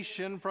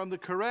deviation from the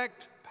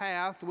correct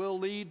path will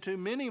lead to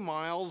many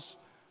miles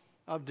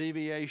of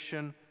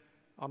deviation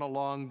on a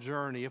long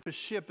journey. If a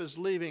ship is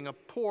leaving a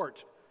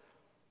port,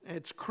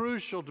 it's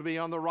crucial to be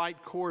on the right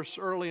course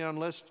early,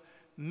 unless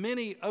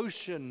many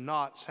ocean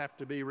knots have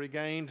to be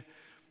regained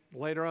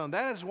later on.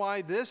 That is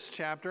why this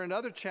chapter and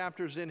other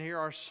chapters in here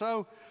are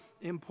so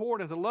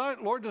important. The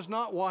Lord does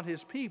not want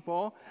his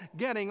people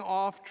getting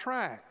off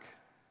track.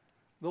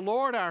 The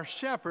Lord, our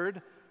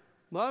shepherd,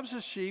 loves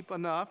his sheep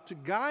enough to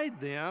guide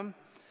them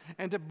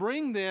and to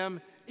bring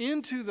them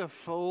into the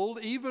fold,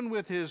 even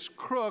with his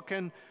crook,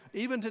 and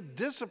even to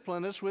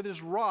discipline us with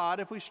his rod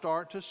if we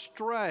start to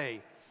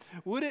stray.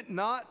 Would it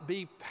not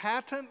be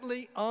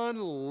patently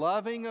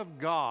unloving of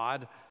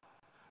God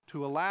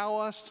to allow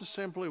us to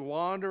simply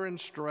wander and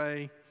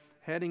stray,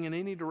 heading in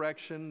any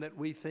direction that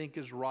we think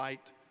is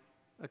right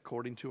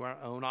according to our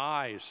own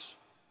eyes?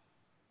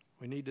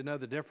 We need to know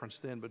the difference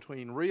then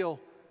between real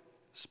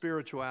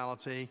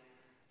spirituality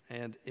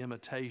and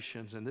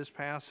imitations. And this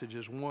passage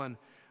is one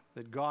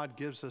that God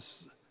gives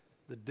us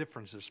the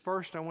differences.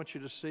 First, I want you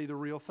to see the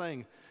real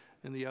thing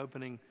in the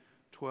opening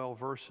 12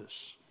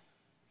 verses.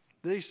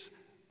 These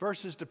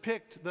verses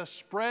depict the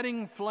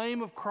spreading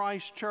flame of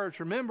Christ's church.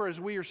 Remember, as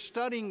we are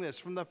studying this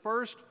from the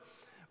first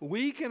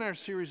week in our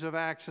series of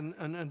Acts and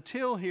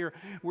until here,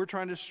 we're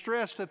trying to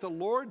stress that the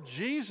Lord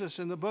Jesus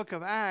in the book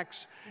of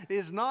Acts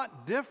is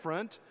not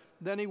different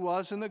than he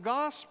was in the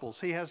Gospels.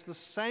 He has the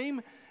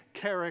same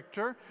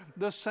character,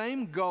 the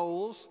same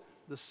goals,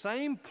 the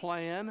same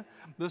plan,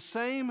 the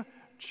same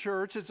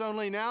church. It's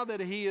only now that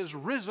he is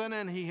risen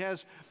and he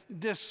has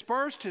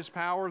dispersed his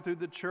power through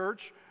the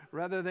church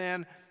rather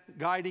than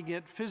guiding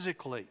it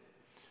physically.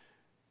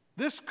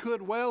 This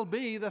could well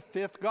be the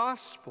fifth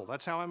gospel.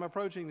 That's how I'm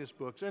approaching this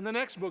book. And the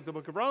next book, the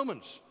book of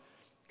Romans,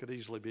 could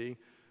easily be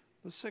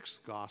the sixth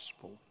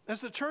gospel.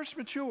 As the church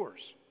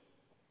matures,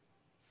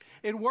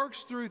 it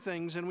works through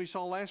things, and we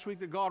saw last week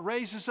that God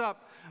raises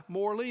up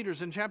more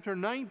leaders. And chapter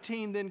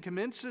 19 then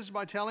commences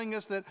by telling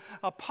us that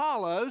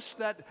Apollos,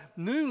 that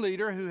new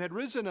leader who had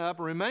risen up,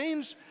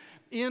 remains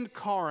in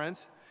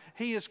Corinth.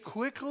 He is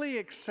quickly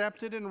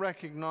accepted and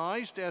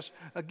recognized as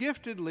a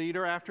gifted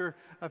leader after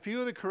a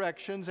few of the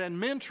corrections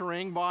and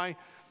mentoring by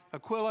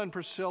Aquila and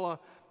Priscilla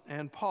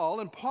and Paul.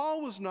 And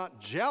Paul was not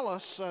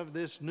jealous of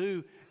this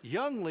new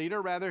young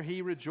leader. Rather,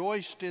 he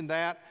rejoiced in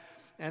that,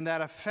 and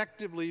that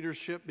effective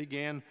leadership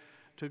began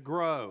to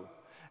grow.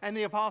 And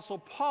the Apostle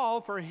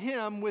Paul, for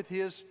him, with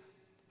his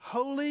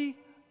holy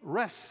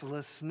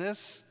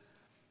restlessness,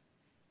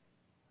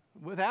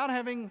 without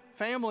having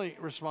family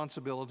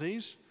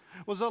responsibilities,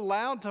 was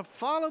allowed to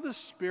follow the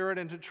Spirit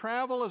and to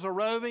travel as a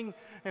roving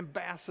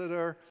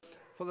ambassador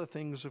for the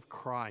things of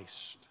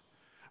Christ.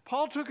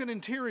 Paul took an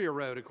interior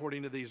road,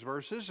 according to these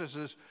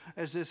verses,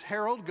 as this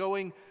herald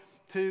going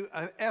to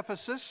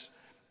Ephesus,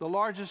 the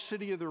largest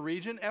city of the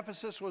region.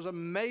 Ephesus was a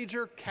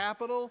major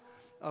capital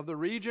of the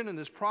region in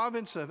this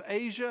province of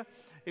Asia.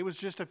 It was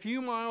just a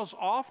few miles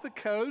off the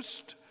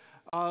coast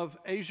of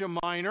Asia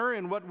Minor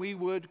in what we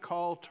would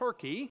call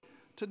Turkey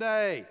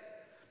today.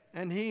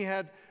 And he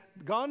had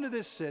gone to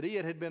this city.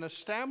 It had been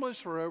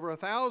established for over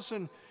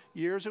 1,000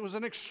 years. It was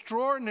an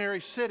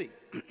extraordinary city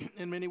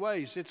in many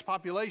ways. Its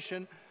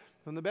population,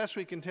 from the best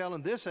we can tell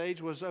in this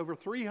age, was over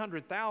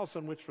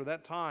 300,000, which for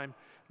that time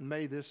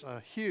made this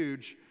a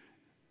huge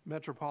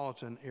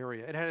metropolitan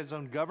area. It had its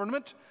own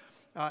government.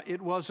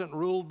 It wasn't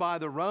ruled by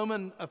the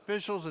Roman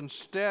officials.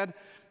 Instead,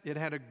 it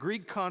had a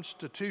Greek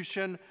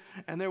constitution,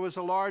 and there was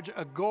a large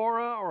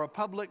agora, or a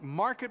public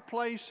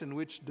marketplace, in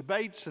which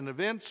debates and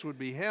events would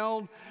be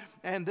held.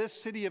 And this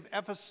city of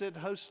Ephesus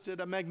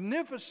hosted a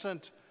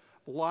magnificent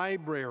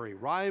library,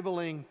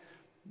 rivaling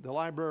the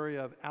Library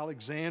of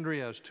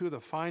Alexandria as two of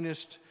the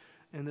finest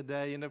in the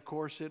day. And of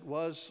course, it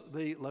was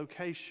the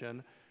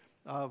location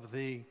of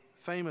the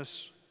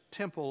famous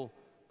Temple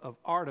of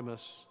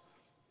Artemis,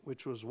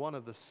 which was one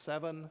of the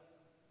 7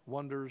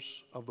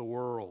 wonders of the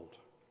world.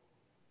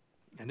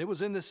 And it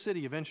was in this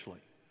city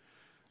eventually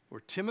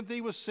where Timothy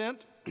was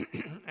sent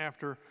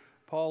after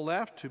Paul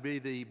left to be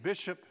the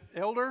bishop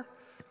elder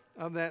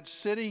of that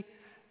city.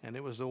 And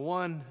it was the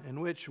one in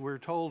which we're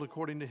told,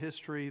 according to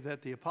history,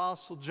 that the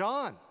Apostle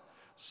John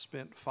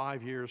spent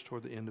 5 years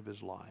toward the end of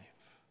his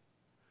life.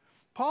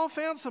 Paul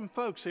found some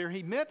folks here.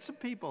 He met some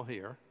people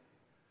here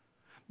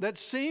that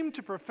seemed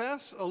to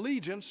profess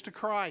allegiance to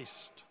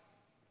Christ.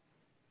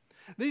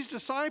 These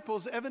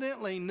disciples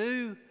evidently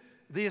knew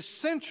the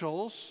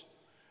essentials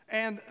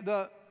and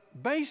the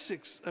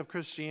basics of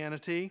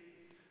Christianity,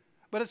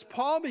 but as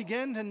Paul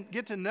began to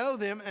get to know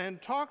them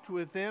and talked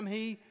with them,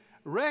 he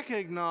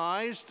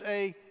recognized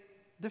a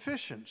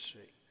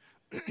deficiency.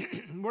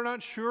 We're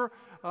not sure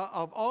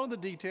of all of the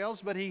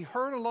details, but he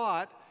heard a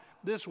lot,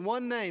 this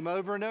one name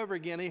over and over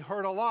again. He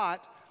heard a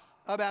lot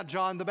about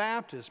John the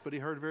Baptist, but he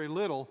heard very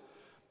little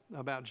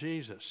about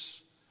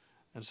Jesus.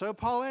 And so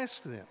Paul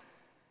asked them,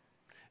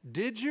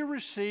 did you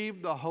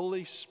receive the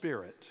Holy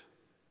Spirit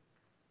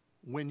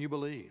when you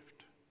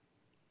believed?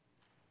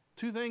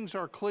 Two things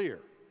are clear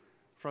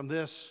from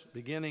this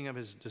beginning of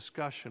his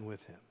discussion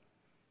with him.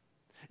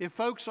 If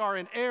folks are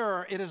in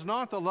error, it is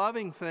not the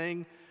loving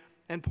thing,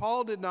 and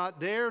Paul did not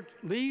dare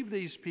leave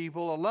these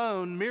people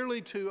alone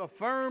merely to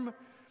affirm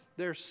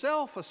their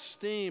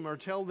self-esteem or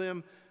tell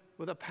them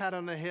with a pat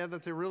on the head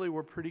that they really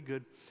were pretty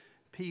good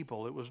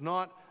people. It was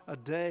not a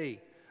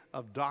day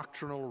of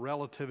doctrinal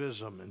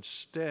relativism.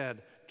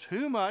 Instead,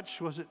 too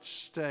much was at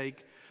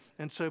stake,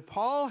 and so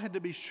Paul had to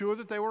be sure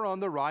that they were on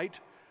the right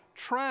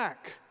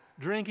track,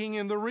 drinking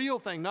in the real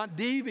thing, not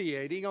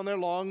deviating on their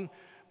long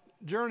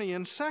journey.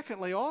 And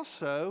secondly,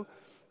 also,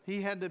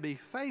 he had to be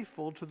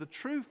faithful to the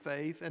true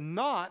faith and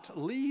not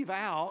leave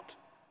out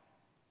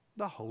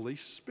the Holy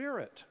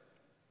Spirit.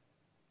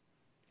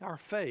 Our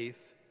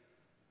faith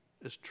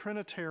is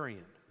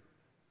Trinitarian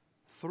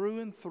through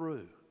and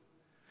through.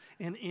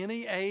 In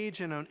any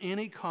age and on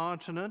any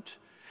continent,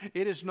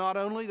 it is not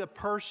only the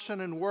person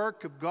and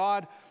work of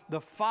God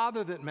the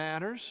Father that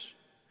matters.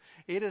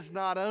 It is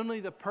not only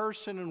the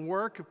person and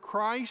work of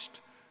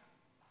Christ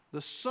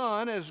the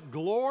Son, as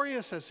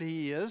glorious as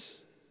he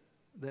is,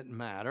 that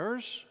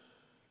matters,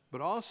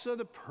 but also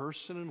the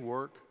person and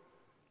work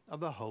of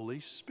the Holy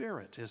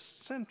Spirit is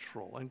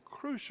central and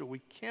crucial.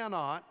 We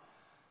cannot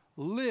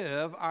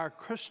live our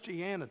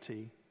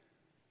Christianity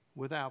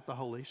without the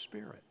Holy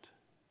Spirit.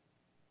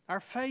 Our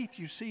faith,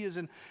 you see, is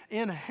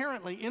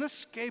inherently,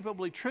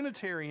 inescapably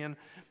Trinitarian,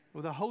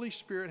 with the Holy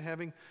Spirit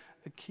having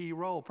a key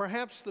role.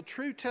 Perhaps the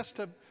true test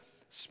of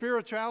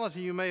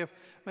spirituality you may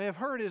have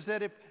heard is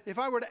that if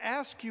I were to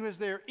ask you, is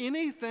there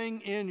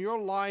anything in your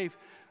life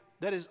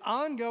that is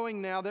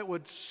ongoing now that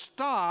would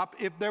stop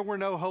if there were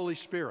no Holy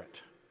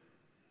Spirit?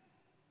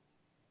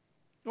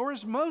 Or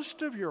is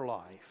most of your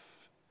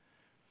life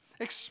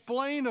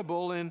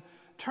explainable in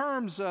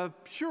terms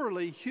of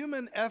purely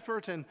human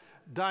effort and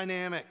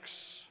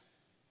dynamics?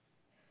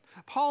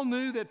 Paul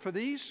knew that for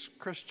these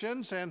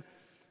Christians and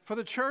for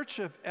the church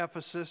of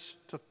Ephesus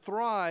to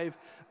thrive,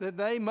 that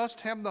they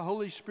must have the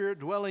Holy Spirit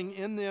dwelling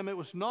in them. It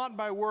was not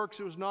by works.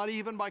 It was not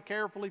even by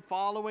carefully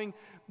following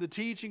the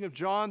teaching of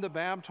John the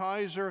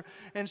Baptizer.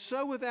 And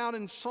so without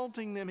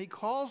insulting them, he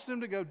calls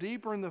them to go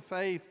deeper in the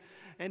faith.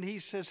 And he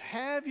says,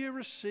 have you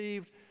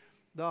received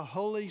the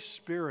Holy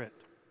Spirit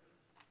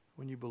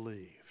when you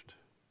believed?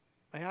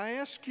 May I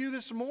ask you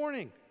this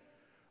morning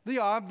the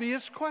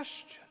obvious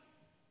question.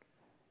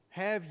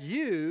 Have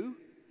you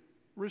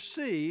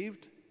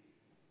received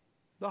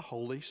the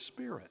Holy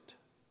Spirit?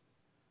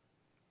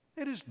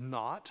 It is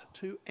not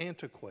too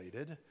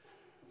antiquated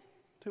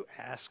to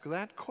ask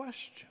that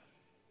question.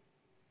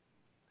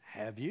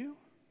 Have you?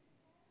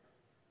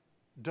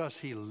 Does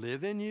he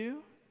live in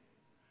you?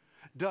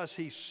 Does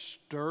he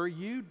stir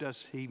you?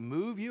 Does he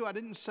move you? I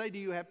didn't say do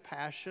you have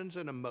passions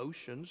and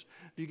emotions?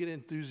 Do you get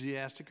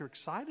enthusiastic or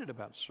excited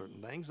about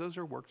certain things? Those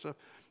are works of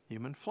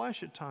human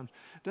flesh at times.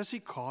 Does he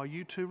call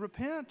you to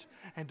repent?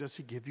 And does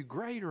he give you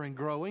greater and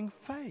growing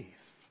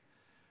faith?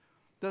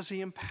 Does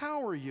he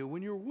empower you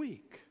when you're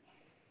weak?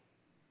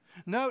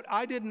 Note,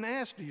 I didn't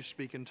ask, do you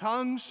speak in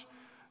tongues?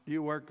 Do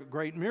you work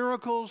great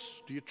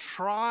miracles? Do you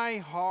try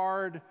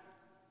hard?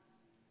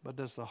 But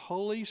does the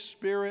Holy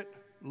Spirit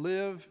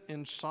live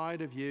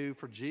inside of you?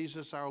 For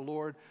Jesus our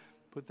Lord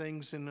put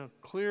things in a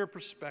clear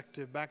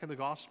perspective back in the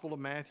Gospel of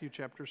Matthew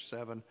chapter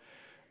 7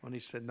 when he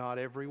said, not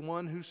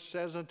everyone who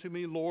says unto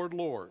me, Lord,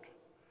 Lord,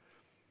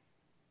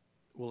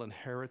 will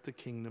inherit the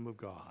kingdom of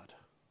God,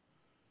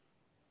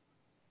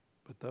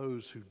 but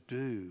those who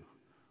do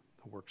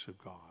the works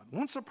of God.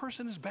 Once a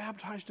person is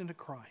baptized into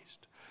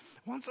Christ,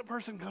 once a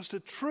person goes to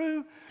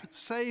true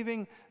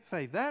saving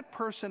faith, that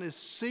person is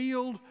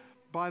sealed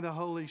by the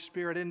Holy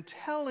Spirit. And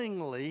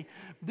tellingly,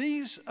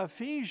 these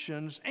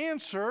Ephesians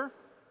answer,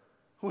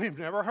 we've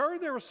never heard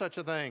there was such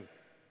a thing.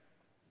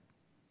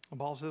 And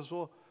Paul says,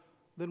 well,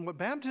 then what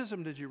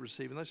baptism did you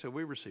receive? And they said,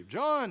 we received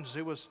John's.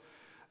 It was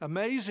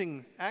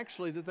amazing,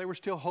 actually, that they were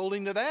still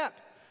holding to that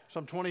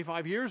some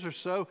 25 years or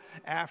so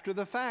after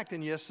the fact.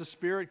 And yes, the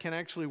Spirit can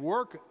actually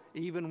work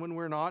even when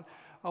we're not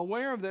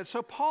aware of that.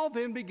 So Paul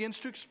then begins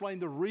to explain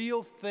the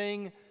real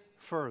thing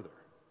further.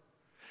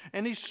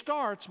 And he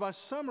starts by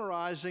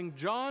summarizing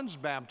John's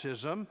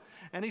baptism.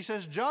 And he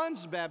says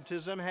John's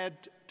baptism had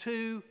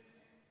two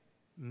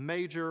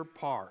major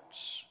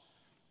parts.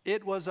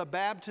 It was a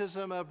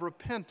baptism of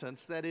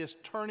repentance, that is,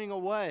 turning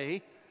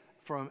away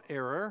from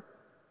error.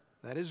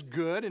 That is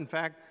good. In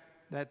fact,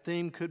 that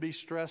theme could be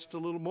stressed a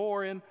little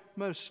more in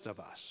most of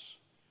us.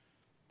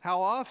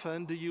 How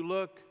often do you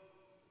look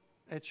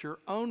at your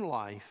own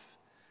life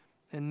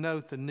and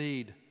note the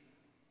need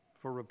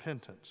for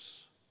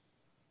repentance?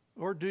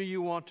 Or do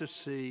you want to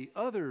see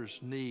others'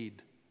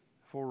 need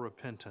for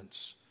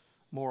repentance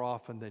more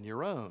often than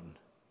your own?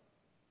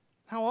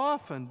 How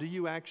often do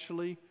you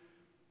actually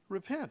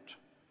repent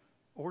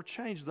or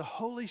change? The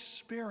Holy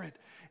Spirit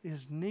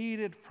is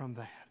needed from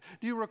that.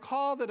 Do you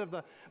recall that of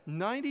the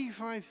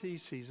 95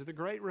 Theses of the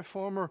great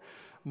reformer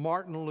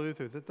Martin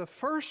Luther, that the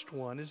first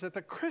one is that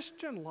the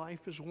Christian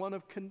life is one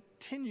of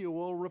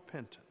continual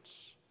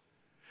repentance?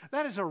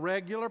 That is a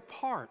regular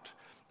part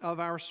of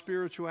our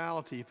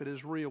spirituality, if it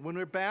is real. When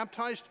we're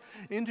baptized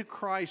into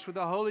Christ with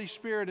the Holy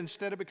Spirit,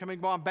 instead of becoming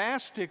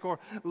bombastic or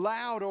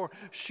loud or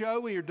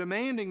showy or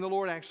demanding, the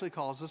Lord actually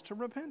calls us to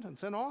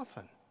repentance, and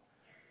often.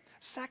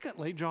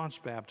 Secondly, John's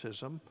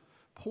baptism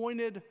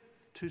pointed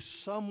to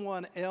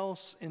someone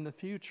else in the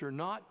future,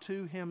 not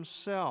to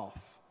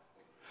himself.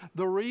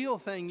 The real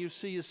thing, you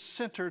see, is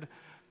centered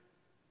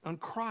on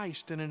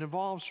Christ, and it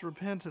involves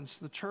repentance.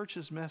 The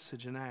church's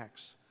message in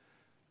Acts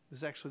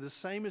is actually the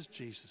same as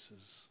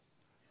Jesus's,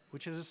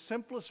 which in its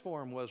simplest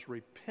form was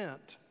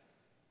repent,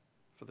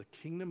 for the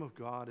kingdom of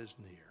God is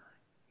near.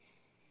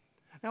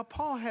 Now,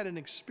 Paul had an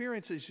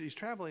experience as he's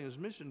traveling his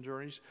mission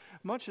journeys,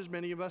 much as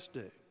many of us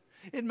do.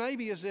 It may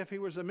be as if he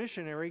was a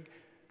missionary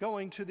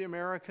going to the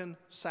American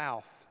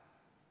South.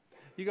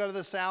 You go to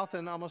the South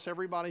and almost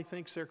everybody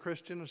thinks they're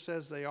Christian and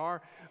says they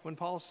are. When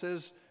Paul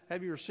says,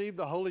 have you received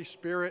the Holy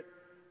Spirit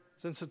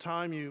since the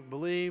time you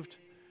believed?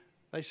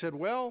 They said,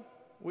 well,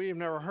 we have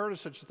never heard of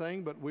such a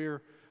thing, but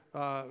we're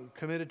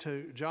committed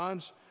to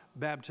John's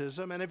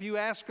baptism. And if you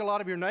ask a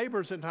lot of your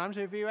neighbors at times,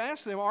 if you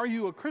ask them, are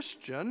you a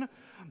Christian?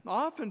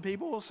 Often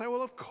people will say,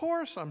 well, of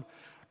course,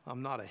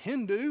 I'm not a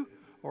Hindu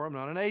or I'm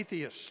not an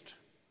atheist.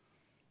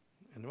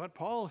 And what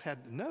Paul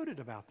had noted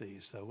about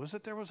these, though, was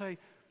that there was a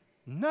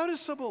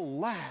noticeable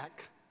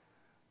lack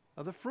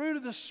of the fruit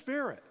of the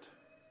Spirit.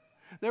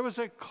 There was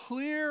a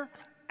clear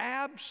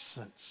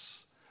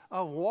absence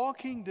of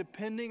walking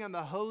depending on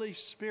the Holy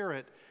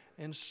Spirit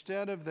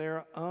instead of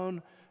their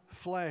own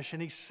flesh.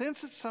 And he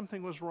sensed that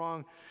something was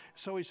wrong.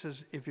 So he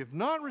says, if you've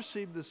not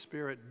received the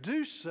Spirit,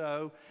 do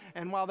so.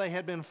 And while they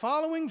had been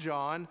following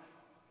John,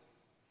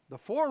 the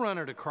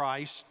forerunner to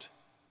Christ,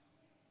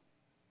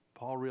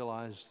 Paul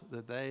realized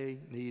that they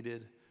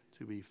needed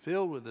to be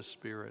filled with the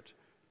Spirit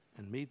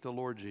and meet the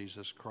Lord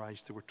Jesus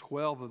Christ. There were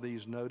 12 of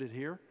these noted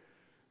here.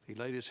 He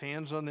laid his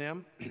hands on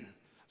them,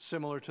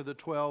 similar to the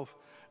 12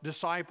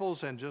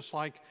 disciples, and just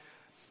like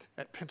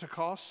at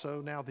Pentecost,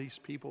 so now these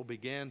people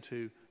began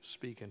to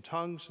speak in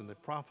tongues, and they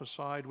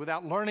prophesied.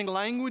 Without learning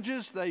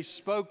languages, they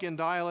spoke in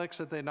dialects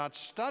that they had not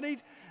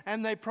studied,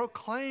 and they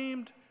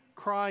proclaimed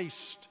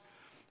Christ.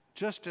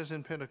 Just as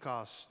in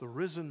Pentecost, the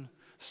risen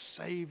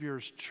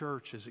Savior's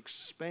church is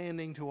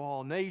expanding to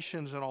all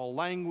nations and all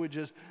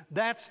languages.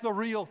 That's the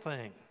real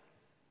thing.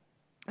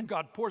 And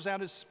God pours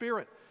out His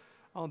Spirit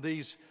on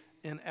these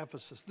in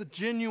Ephesus. The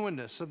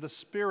genuineness of the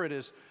Spirit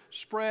is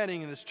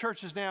spreading, and His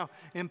church is now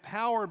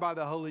empowered by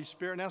the Holy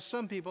Spirit. Now,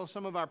 some people,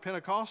 some of our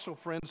Pentecostal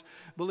friends,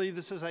 believe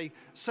this is a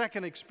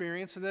second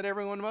experience and that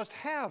everyone must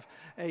have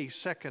a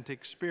second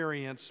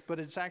experience. But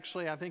it's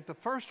actually, I think, the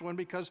first one,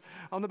 because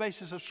on the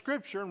basis of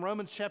Scripture, in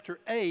Romans chapter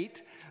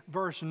 8,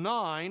 verse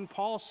 9,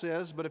 Paul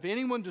says, "But if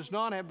anyone does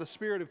not have the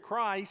Spirit of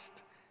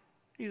Christ,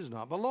 he does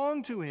not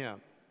belong to Him."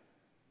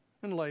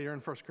 And later in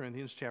 1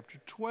 Corinthians chapter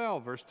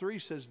 12, verse 3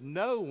 says,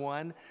 "No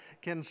one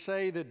can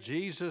say that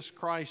Jesus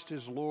Christ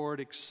is Lord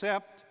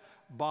except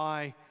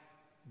by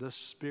the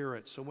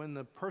Spirit." So when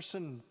the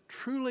person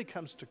truly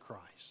comes to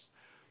Christ,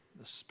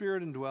 the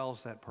Spirit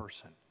indwells that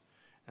person.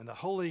 And the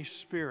Holy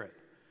Spirit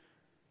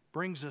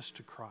brings us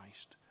to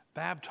Christ,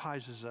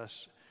 baptizes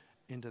us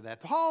into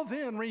that. Paul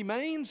then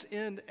remains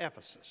in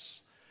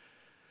Ephesus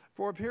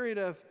for a period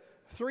of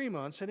 3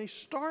 months, and he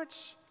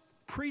starts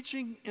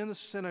preaching in the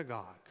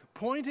synagogue,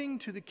 pointing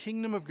to the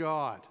kingdom of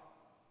God.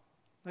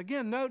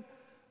 Again, note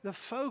the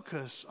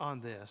focus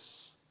on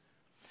this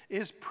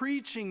is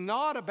preaching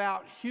not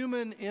about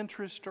human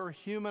interest or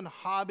human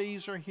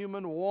hobbies or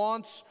human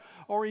wants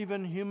or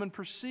even human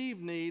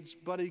perceived needs,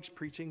 but he's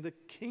preaching the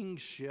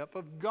kingship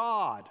of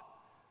God.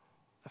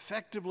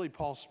 Effectively,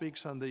 Paul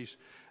speaks on these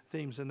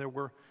themes, and there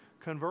were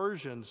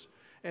conversions,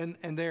 and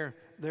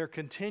there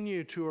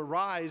continue to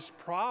arise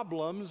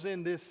problems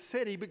in this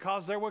city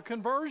because there were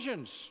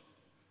conversions.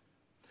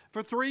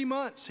 For 3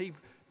 months, he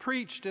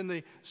preached in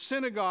the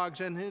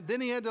synagogues, and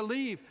then he had to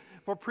leave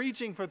for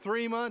preaching for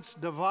 3 months,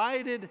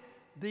 divided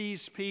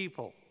these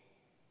people.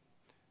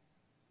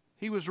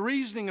 He was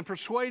reasoning and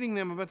persuading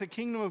them about the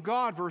kingdom of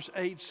God, verse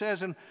 8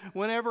 says, and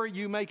whenever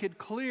you make it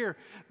clear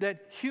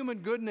that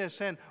human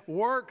goodness and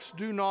works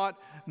do not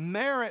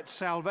merit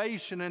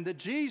salvation and that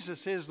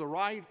Jesus is the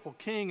rightful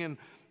King and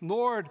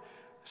Lord,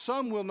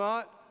 some will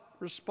not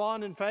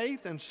respond in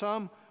faith and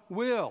some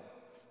will.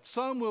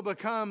 Some will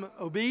become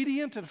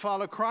obedient and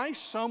follow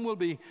Christ. Some will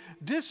be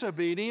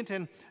disobedient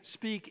and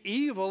speak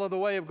evil of the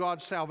way of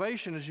God's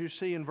salvation, as you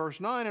see in verse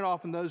 9. And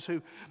often those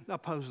who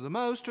oppose the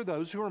most are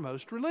those who are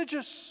most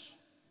religious.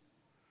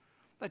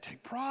 They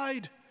take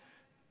pride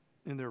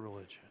in their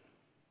religion.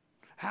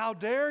 How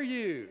dare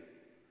you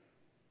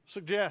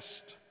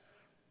suggest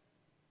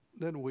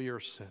that we are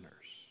sinners?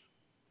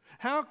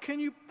 How can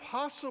you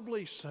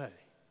possibly say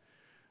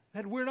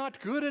that we're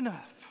not good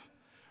enough,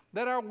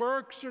 that our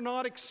works are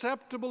not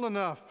acceptable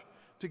enough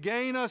to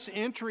gain us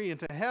entry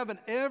into heaven?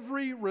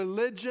 Every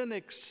religion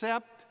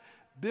except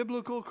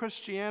biblical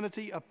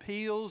Christianity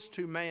appeals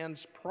to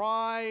man's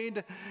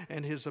pride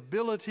and his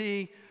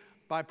ability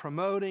by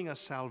promoting a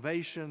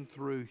salvation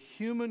through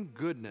human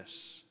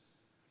goodness.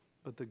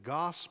 But the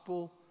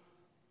gospel,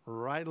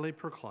 rightly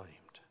proclaimed,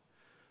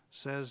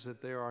 says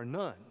that there are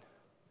none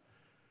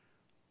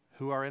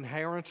who are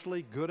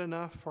inherently good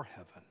enough for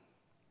heaven.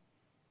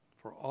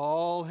 For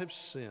all have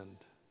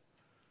sinned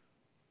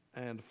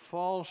and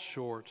fall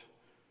short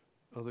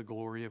of the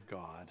glory of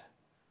God.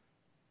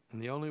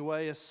 And the only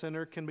way a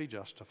sinner can be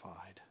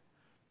justified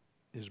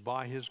is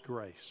by His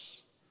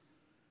grace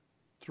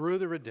through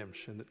the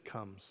redemption that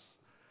comes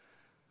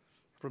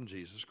from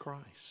Jesus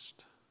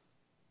Christ.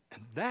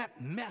 And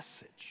that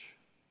message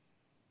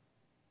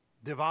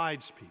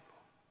divides people.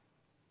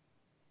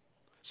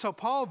 So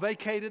Paul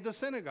vacated the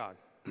synagogue.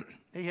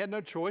 He had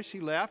no choice. He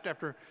left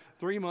after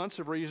 3 months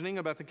of reasoning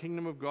about the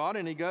kingdom of God,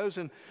 and he goes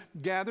and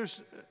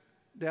gathers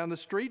down the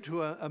street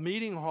to a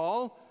meeting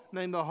hall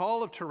named the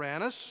Hall of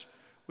Tyrannus,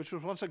 which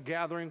was once a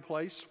gathering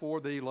place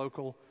for the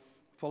local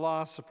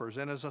philosophers.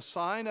 And as a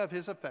sign of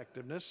his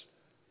effectiveness,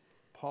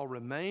 Paul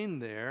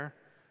remained there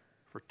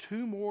for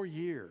 2 more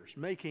years,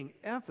 making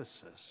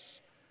Ephesus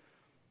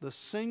the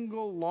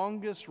single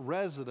longest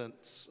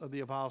residence of the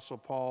Apostle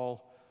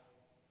Paul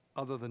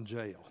other than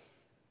jail.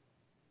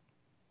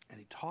 And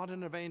he taught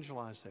and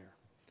evangelized there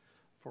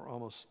for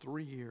almost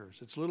 3 years.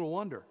 It's little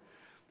wonder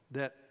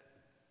that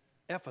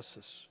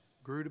Ephesus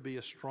grew to be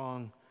a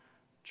strong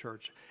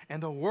church.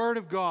 And the Word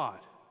of God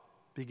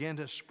began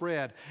to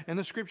spread. And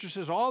the scripture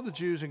says all the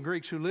Jews and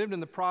Greeks who lived in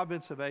the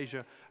province of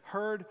Asia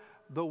heard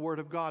the word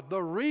of God.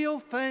 The real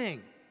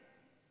thing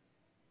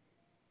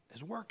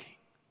is working.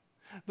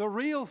 The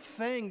real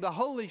thing, the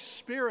Holy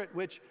Spirit,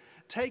 which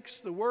takes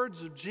the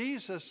words of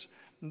Jesus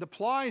and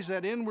applies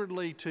that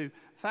inwardly to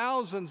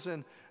thousands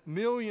and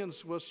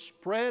millions, was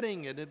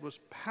spreading, and it was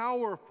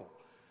powerful.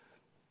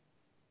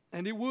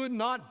 And it would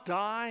not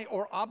die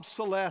or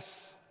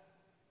obsolesce.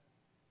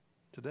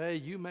 Today,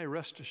 you may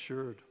rest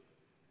assured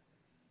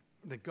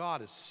that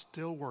God is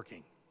still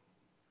working.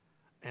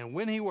 And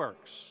when He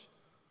works,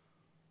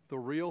 the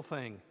real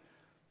thing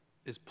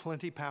is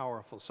plenty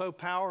powerful. So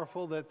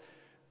powerful that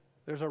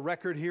there's a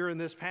record here in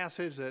this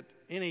passage that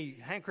any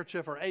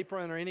handkerchief or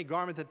apron or any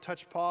garment that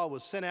touched Paul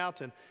was sent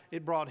out and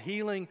it brought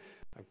healing.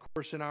 Of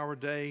course, in our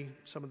day,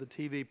 some of the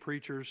TV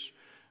preachers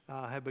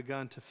have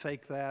begun to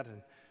fake that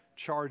and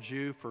charge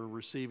you for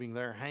receiving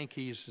their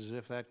hankies as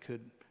if that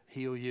could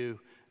heal you.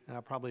 And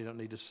I probably don't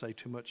need to say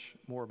too much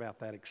more about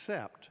that,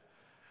 except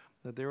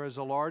that there is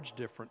a large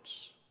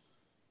difference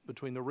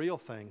between the real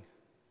thing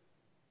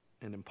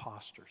and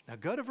imposters. Now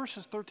go to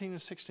verses 13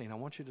 and 16. I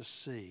want you to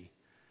see.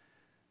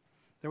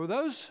 There were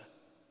those,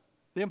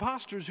 the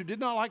imposters, who did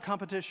not like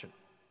competition.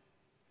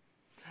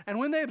 And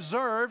when they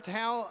observed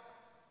how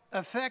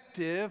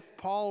effective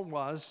Paul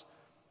was,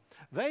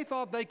 they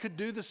thought they could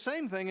do the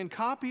same thing and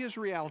copy his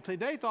reality.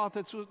 They thought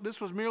that this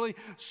was merely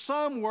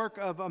some work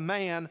of a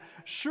man.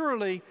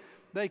 Surely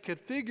they could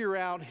figure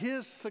out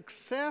his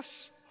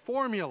success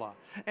formula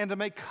and to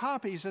make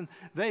copies. And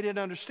they didn't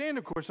understand,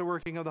 of course, the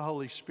working of the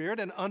Holy Spirit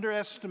and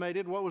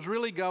underestimated what was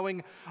really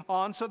going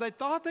on. So they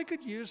thought they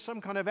could use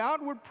some kind of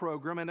outward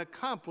program and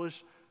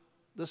accomplish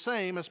the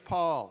same as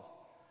Paul.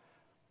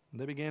 And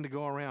they began to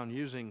go around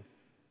using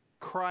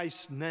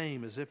Christ's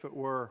name as if it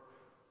were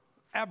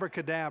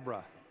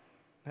abracadabra,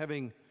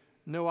 having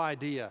no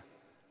idea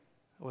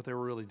what they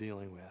were really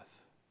dealing with.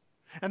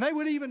 And they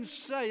would even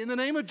say, in the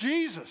name of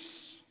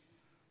Jesus.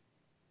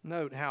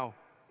 Note how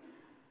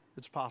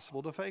it's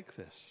possible to fake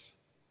this.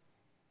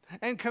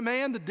 And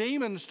command the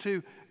demons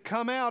to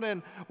come out.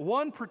 And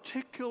one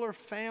particular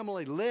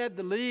family led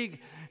the league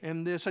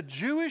in this. A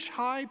Jewish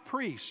high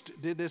priest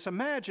did this.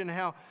 Imagine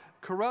how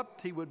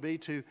corrupt he would be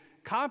to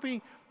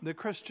copy the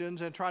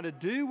Christians and try to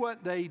do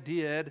what they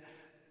did.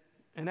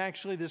 And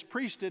actually this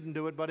priest didn't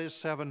do it, but his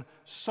 7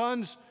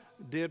 sons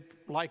did,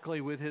 likely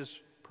with his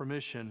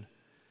permission.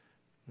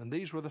 And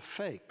these were the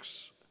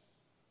fakes.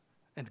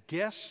 And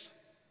guess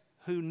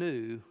who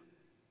knew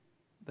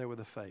they were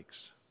the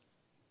fakes?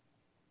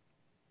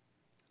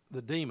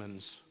 The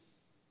demons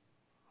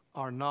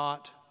are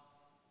not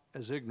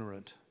as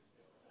ignorant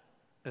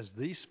as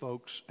these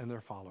folks and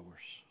their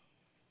followers.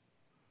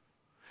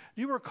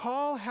 Do you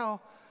recall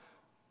how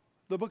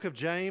the book of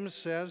James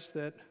says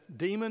that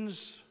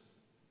demons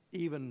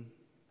even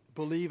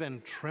believe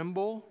and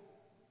tremble?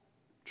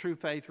 True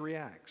faith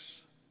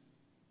reacts.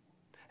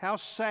 How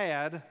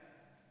sad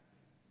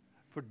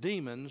for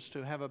demons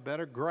to have a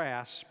better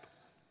grasp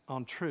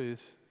on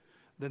truth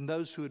than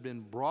those who had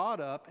been brought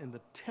up in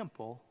the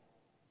temple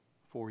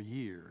for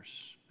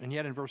years. And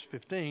yet in verse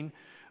 15,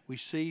 we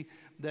see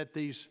that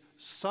these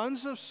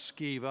sons of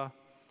Sceva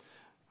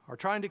are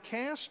trying to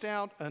cast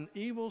out an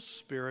evil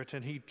spirit,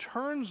 and he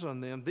turns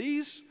on them.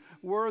 These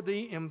were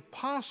the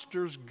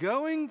imposters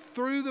going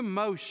through the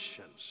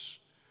motions,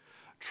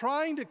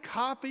 trying to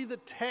copy the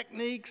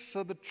techniques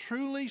of the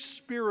truly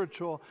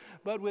spiritual,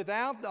 but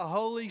without the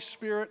Holy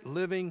Spirit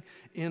living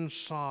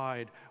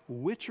inside.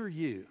 Which are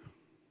you?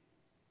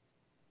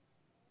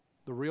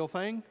 The real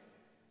thing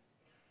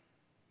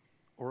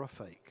or a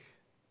fake?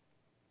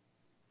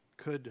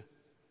 Could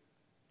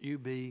you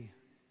be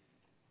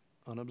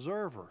an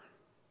observer,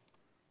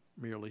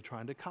 merely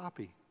trying to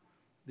copy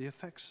the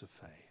effects of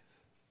faith?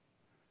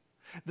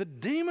 The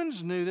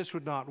demons knew this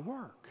would not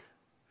work.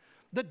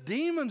 The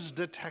demons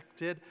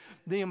detected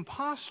the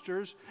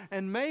imposters,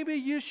 and maybe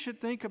you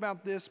should think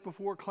about this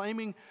before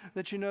claiming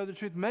that you know the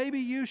truth. Maybe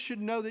you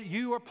should know that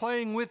you are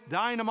playing with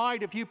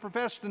dynamite if you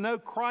profess to know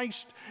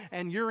Christ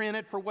and you're in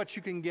it for what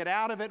you can get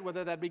out of it,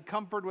 whether that be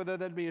comfort, whether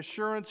that be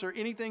assurance, or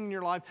anything in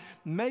your life.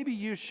 Maybe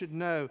you should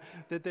know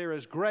that there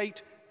is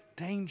great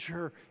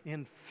danger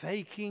in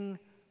faking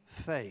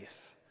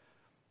faith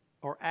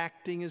or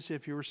acting as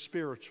if you were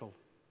spiritual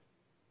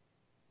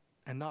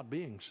and not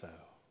being so.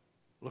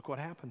 Look what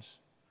happens.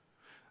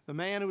 The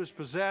man who is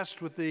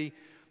possessed with the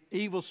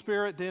evil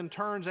spirit then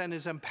turns and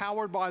is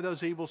empowered by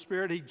those evil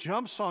spirits. He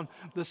jumps on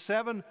the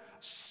 7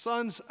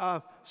 sons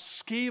of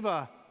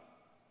Sceva.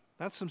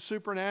 That's some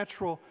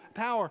supernatural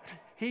power.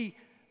 He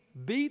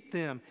beat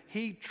them.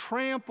 He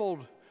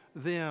trampled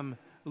them,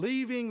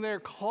 leaving their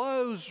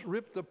clothes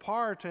ripped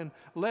apart and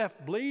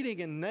left bleeding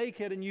and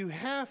naked. And you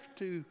have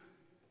to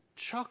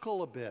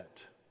chuckle a bit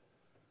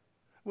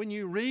when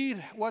you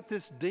read what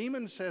this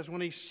demon says.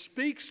 When he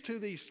speaks to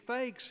these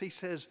fakes, he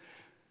says,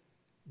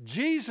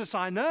 Jesus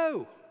I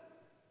know.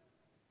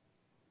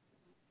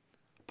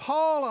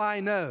 Paul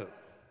I know.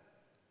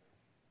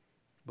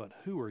 But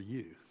who are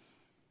you?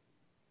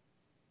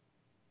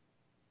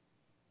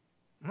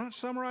 And that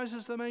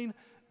summarizes the main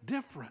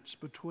difference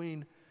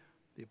between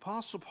the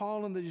Apostle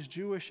Paul and these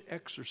Jewish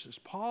exorcists.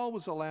 Paul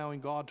was allowing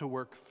God to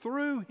work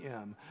through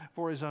him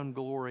for his own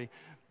glory,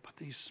 but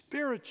these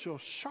spiritual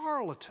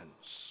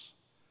charlatans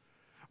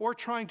were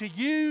trying to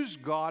use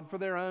God for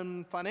their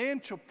own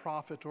financial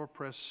profit or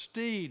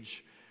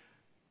prestige.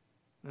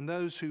 And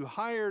those who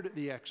hired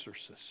the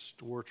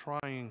exorcist were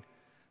trying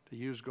to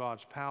use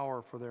God's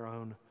power for their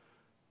own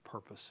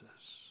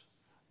purposes.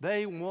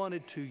 They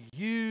wanted to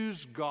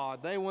use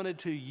God. They wanted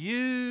to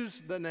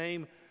use the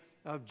name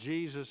of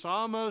Jesus,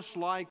 almost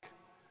like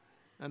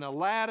an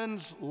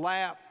Aladdin's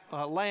lamp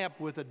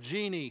with a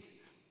genie,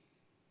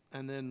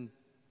 and then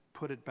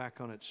put it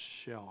back on its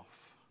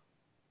shelf.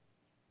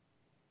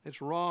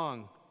 It's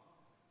wrong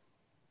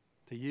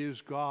to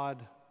use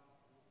God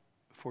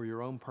for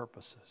your own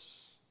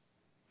purposes.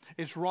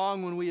 It's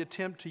wrong when we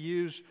attempt to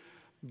use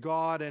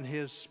God and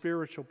His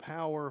spiritual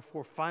power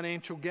for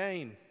financial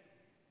gain.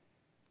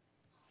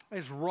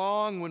 It's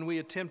wrong when we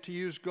attempt to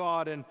use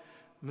God and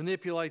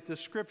manipulate the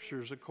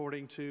Scriptures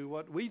according to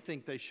what we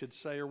think they should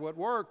say or what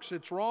works.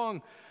 It's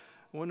wrong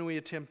when we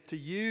attempt to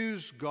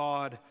use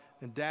God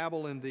and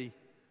dabble in the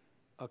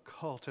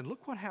occult. And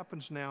look what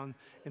happens now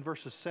in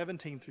verses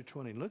 17 through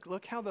 20.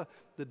 Look how the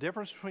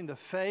difference between the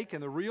fake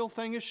and the real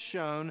thing is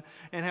shown,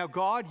 and how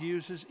God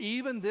uses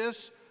even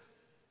this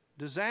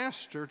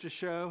disaster to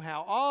show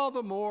how all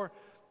the more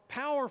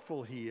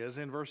powerful He is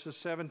in verses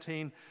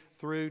 17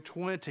 through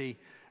 20.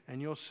 And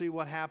you'll see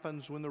what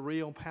happens when the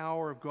real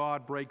power of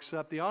God breaks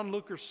up. The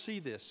onlookers see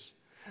this.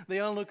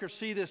 The onlookers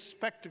see this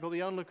spectacle.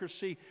 The onlookers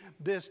see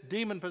this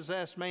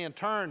demon-possessed man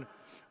turn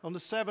on the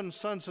 7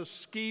 sons of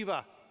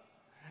Sceva.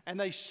 And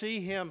they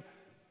see him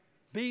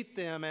beat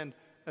them and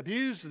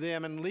abuse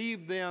them and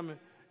leave them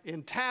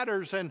in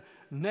tatters and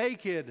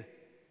naked.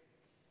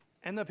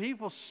 And the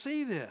people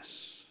see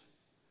this.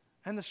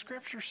 And the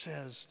Scripture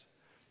says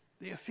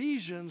the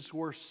Ephesians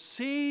were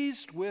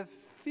seized with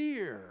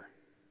fear.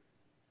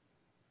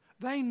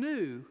 They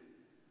knew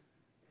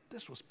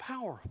this was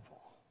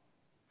powerful.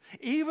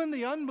 Even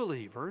the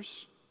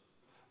unbelievers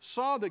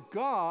saw that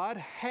God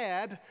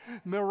had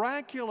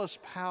miraculous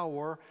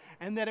power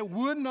and that it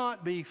would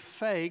not be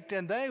faked,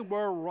 and they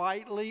were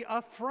rightly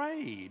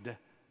afraid.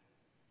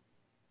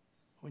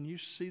 When you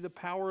see the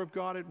power of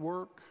God at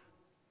work,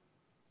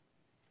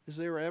 is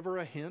there ever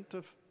a hint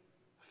of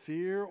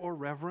fear or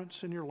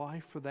reverence in your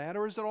life for that?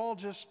 Or is it all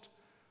just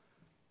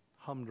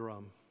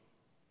humdrum?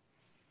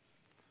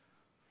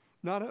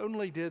 Not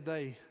only did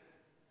they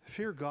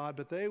fear God,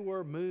 but they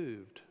were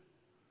moved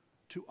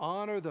to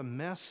honor the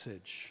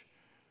message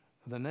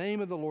of the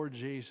name of the Lord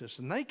Jesus.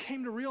 And they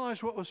came to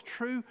realize what was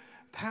true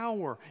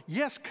power.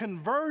 Yes,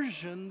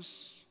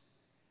 conversions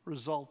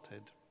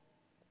resulted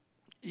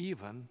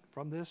even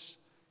from this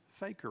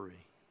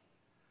fakery.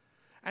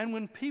 And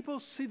when people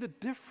see the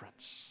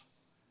difference,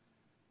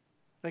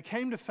 they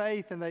came to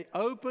faith and they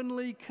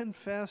openly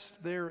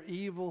confessed their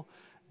evil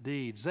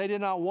deeds. They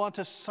did not want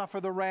to suffer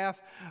the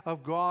wrath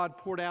of God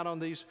poured out on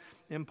these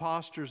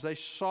impostors. They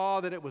saw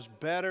that it was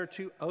better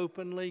to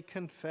openly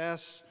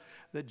confess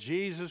that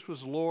Jesus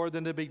was Lord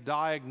than to be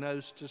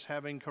diagnosed as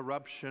having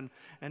corruption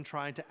and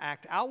trying to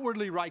act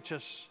outwardly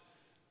righteous,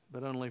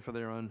 but only for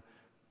their own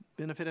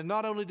benefit. And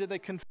not only did they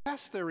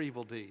confess their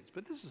evil deeds,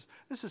 but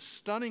this is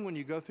stunning when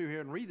you go through here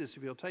and read this,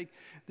 if you'll take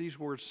these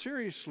words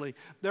seriously.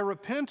 Their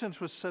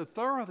repentance was so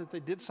thorough that they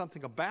did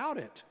something about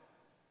it.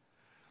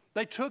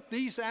 They took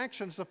these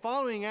actions, the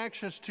following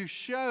actions, to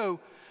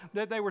show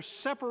that they were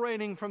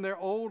separating from their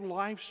old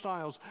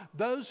lifestyles.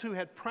 Those who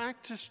had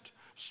practiced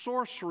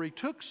sorcery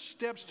took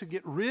steps to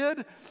get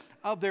rid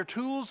of their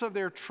tools of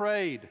their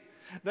trade.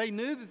 They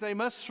knew that they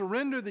must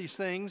surrender these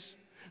things,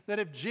 that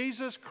if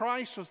Jesus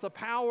Christ was the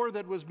power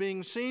that was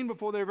being seen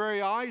before their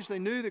very eyes, they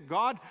knew that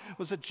God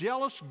was a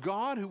jealous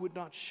God who would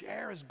not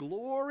share His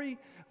glory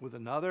with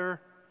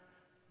another.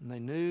 And they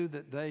knew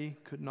that they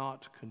could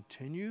not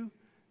continue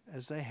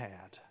as they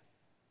had.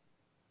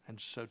 And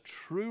so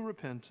true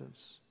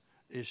repentance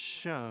is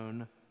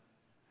shown,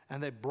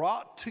 and they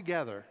brought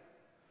together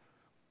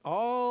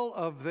all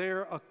of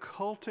their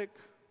occultic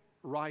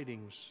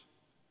writings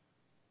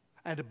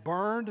and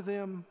burned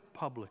them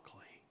publicly.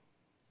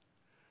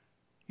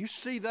 You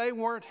see, they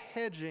weren't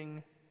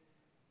hedging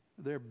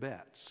their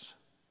bets.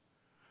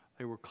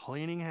 They were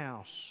cleaning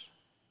house.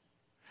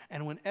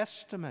 And when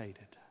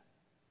estimated,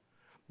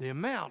 the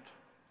amount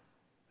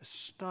is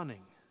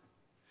stunning.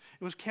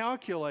 It was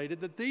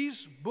calculated that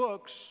these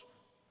books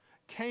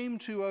came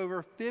to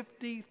over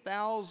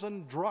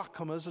 50,000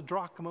 drachmas. A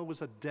drachma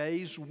was a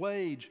day's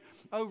wage.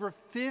 Over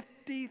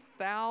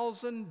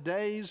 50,000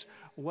 days'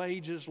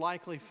 wages,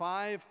 likely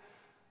 $5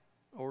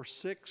 or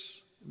 $6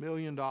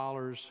 million,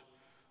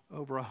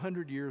 over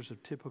 100 years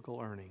of typical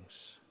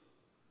earnings.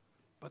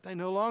 But they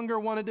no longer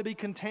wanted to be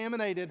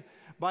contaminated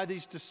by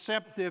these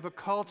deceptive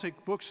occultic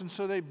books, and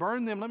so they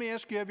burned them. Let me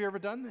ask you, have you ever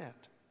done that?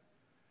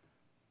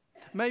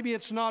 Maybe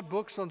it's not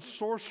books on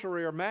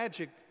sorcery or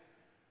magic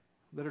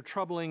that are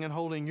troubling and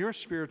holding your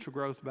spiritual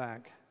growth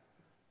back.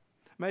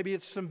 Maybe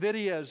it's some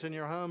videos in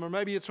your home, or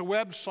maybe it's a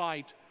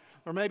website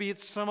Or maybe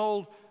it's some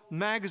old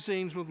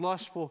magazines with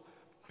lustful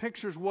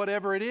pictures,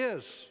 whatever it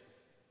is.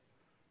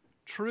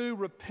 True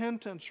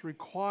repentance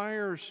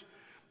requires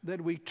that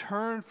we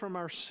turn from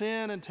our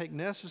sin and take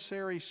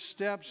necessary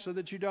steps so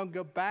that you don't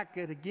go back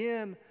at it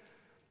again.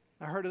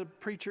 I heard a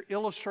preacher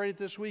illustrate it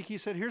this week. He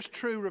said, here's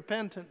true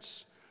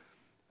repentance.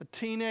 A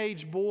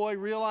teenage boy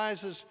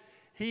realizes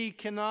he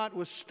cannot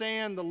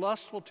withstand the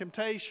lustful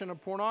temptation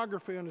of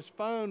pornography on his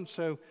phone,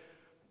 so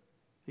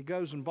he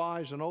goes and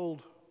buys an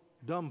old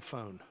dumb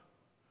phone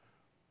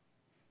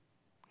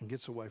and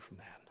gets away from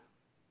that.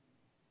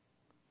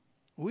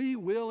 We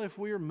will, if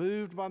we are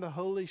moved by the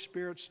Holy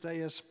Spirit,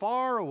 stay as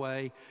far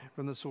away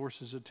from the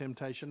sources of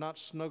temptation, not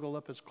snuggle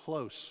up as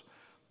close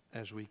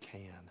as we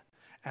can.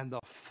 And the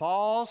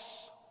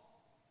false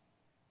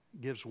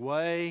gives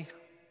way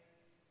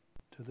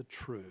to the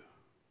true.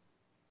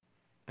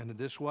 And in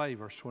this way,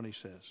 verse 20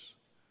 says,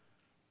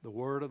 the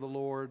word of the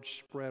Lord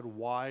spread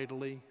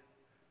widely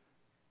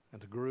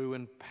and grew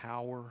in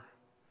power.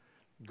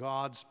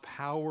 God's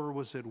power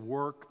was at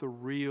work. The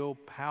real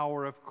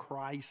power of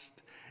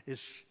Christ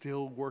is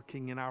still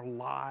working in our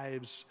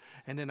lives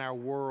and in our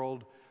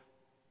world.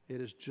 It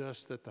is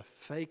just that the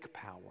fake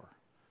power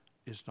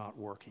is not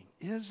working.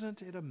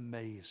 Isn't it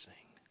amazing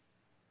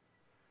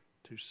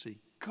to see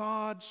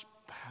God's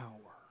power,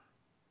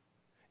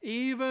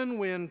 even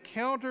when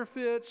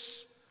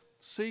counterfeits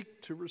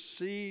seek to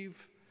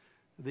receive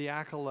the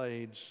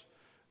accolades?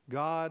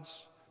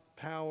 God's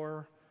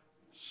power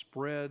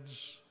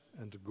spreads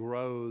and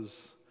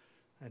grows.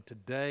 And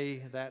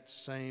today, that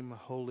same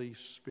Holy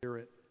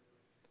Spirit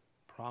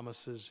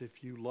promises,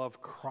 if you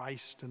love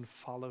Christ and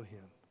follow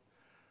Him,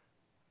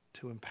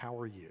 to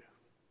empower you.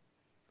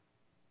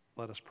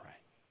 Let us pray.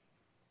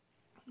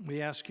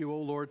 We ask you, O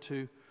Lord,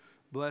 to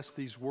bless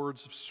these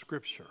words of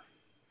Scripture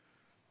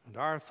and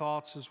our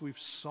thoughts as we've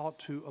sought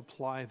to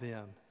apply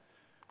them.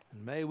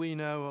 And may we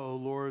know, O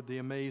Lord, the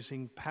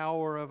amazing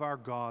power of our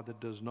God that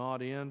does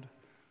not end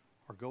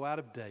or go out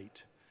of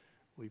date.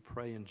 We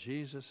pray in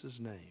Jesus'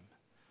 name.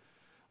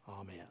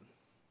 Amen.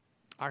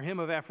 Our hymn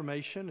of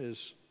affirmation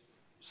is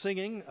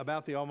singing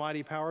about the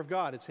almighty power of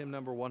God. It's hymn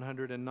number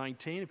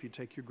 119. If you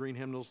take your green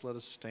hymnals, let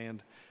us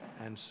stand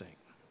and sing.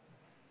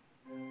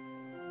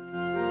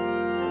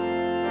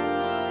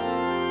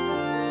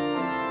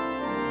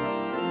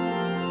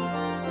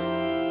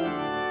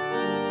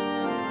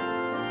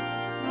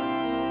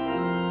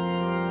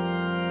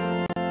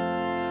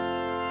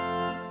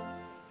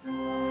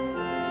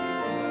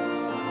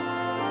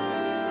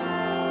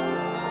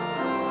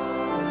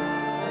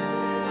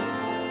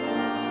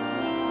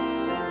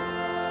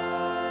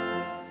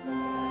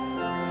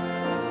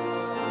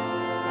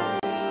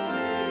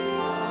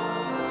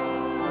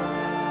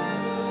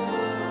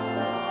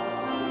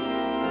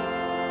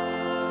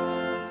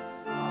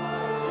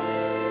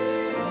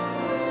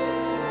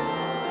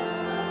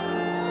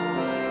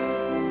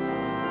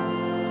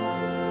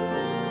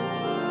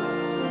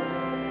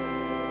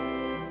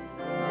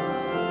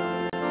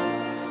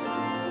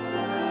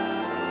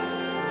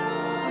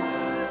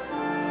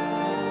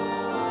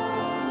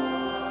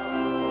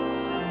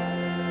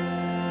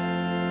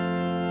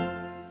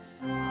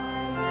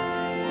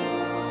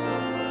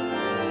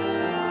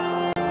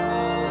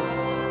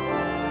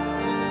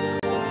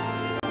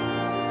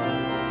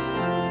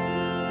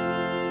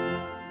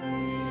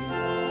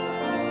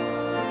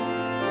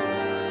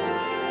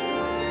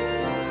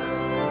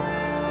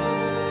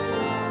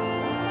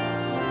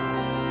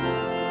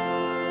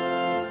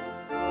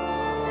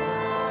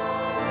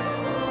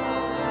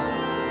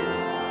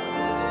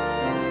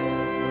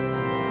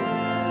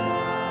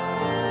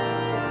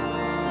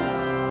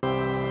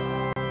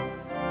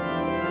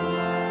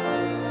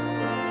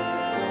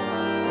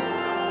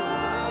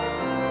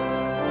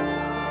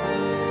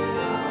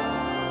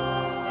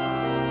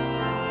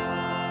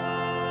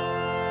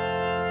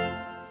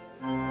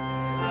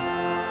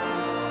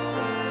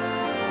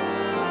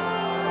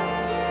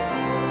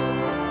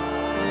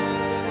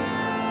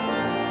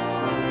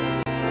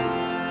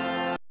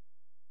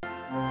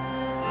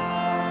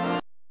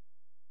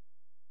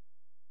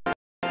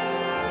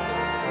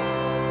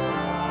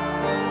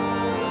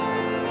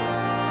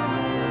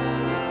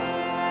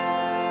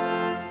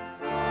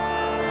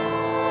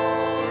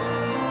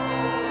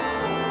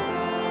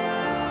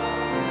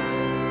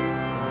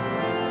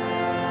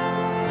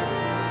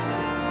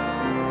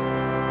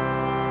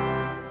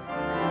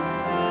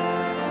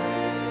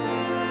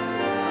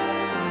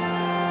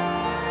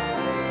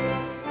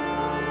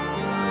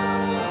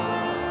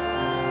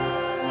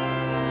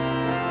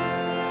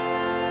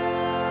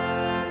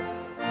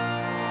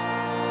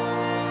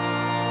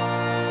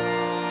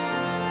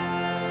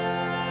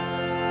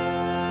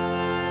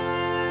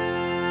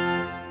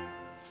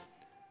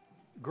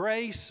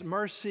 Grace,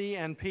 mercy,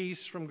 and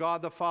peace from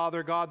God the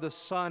Father, God the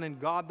Son, and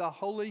God the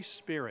Holy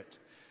Spirit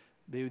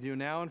be with you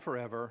now and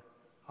forever.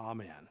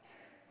 Amen.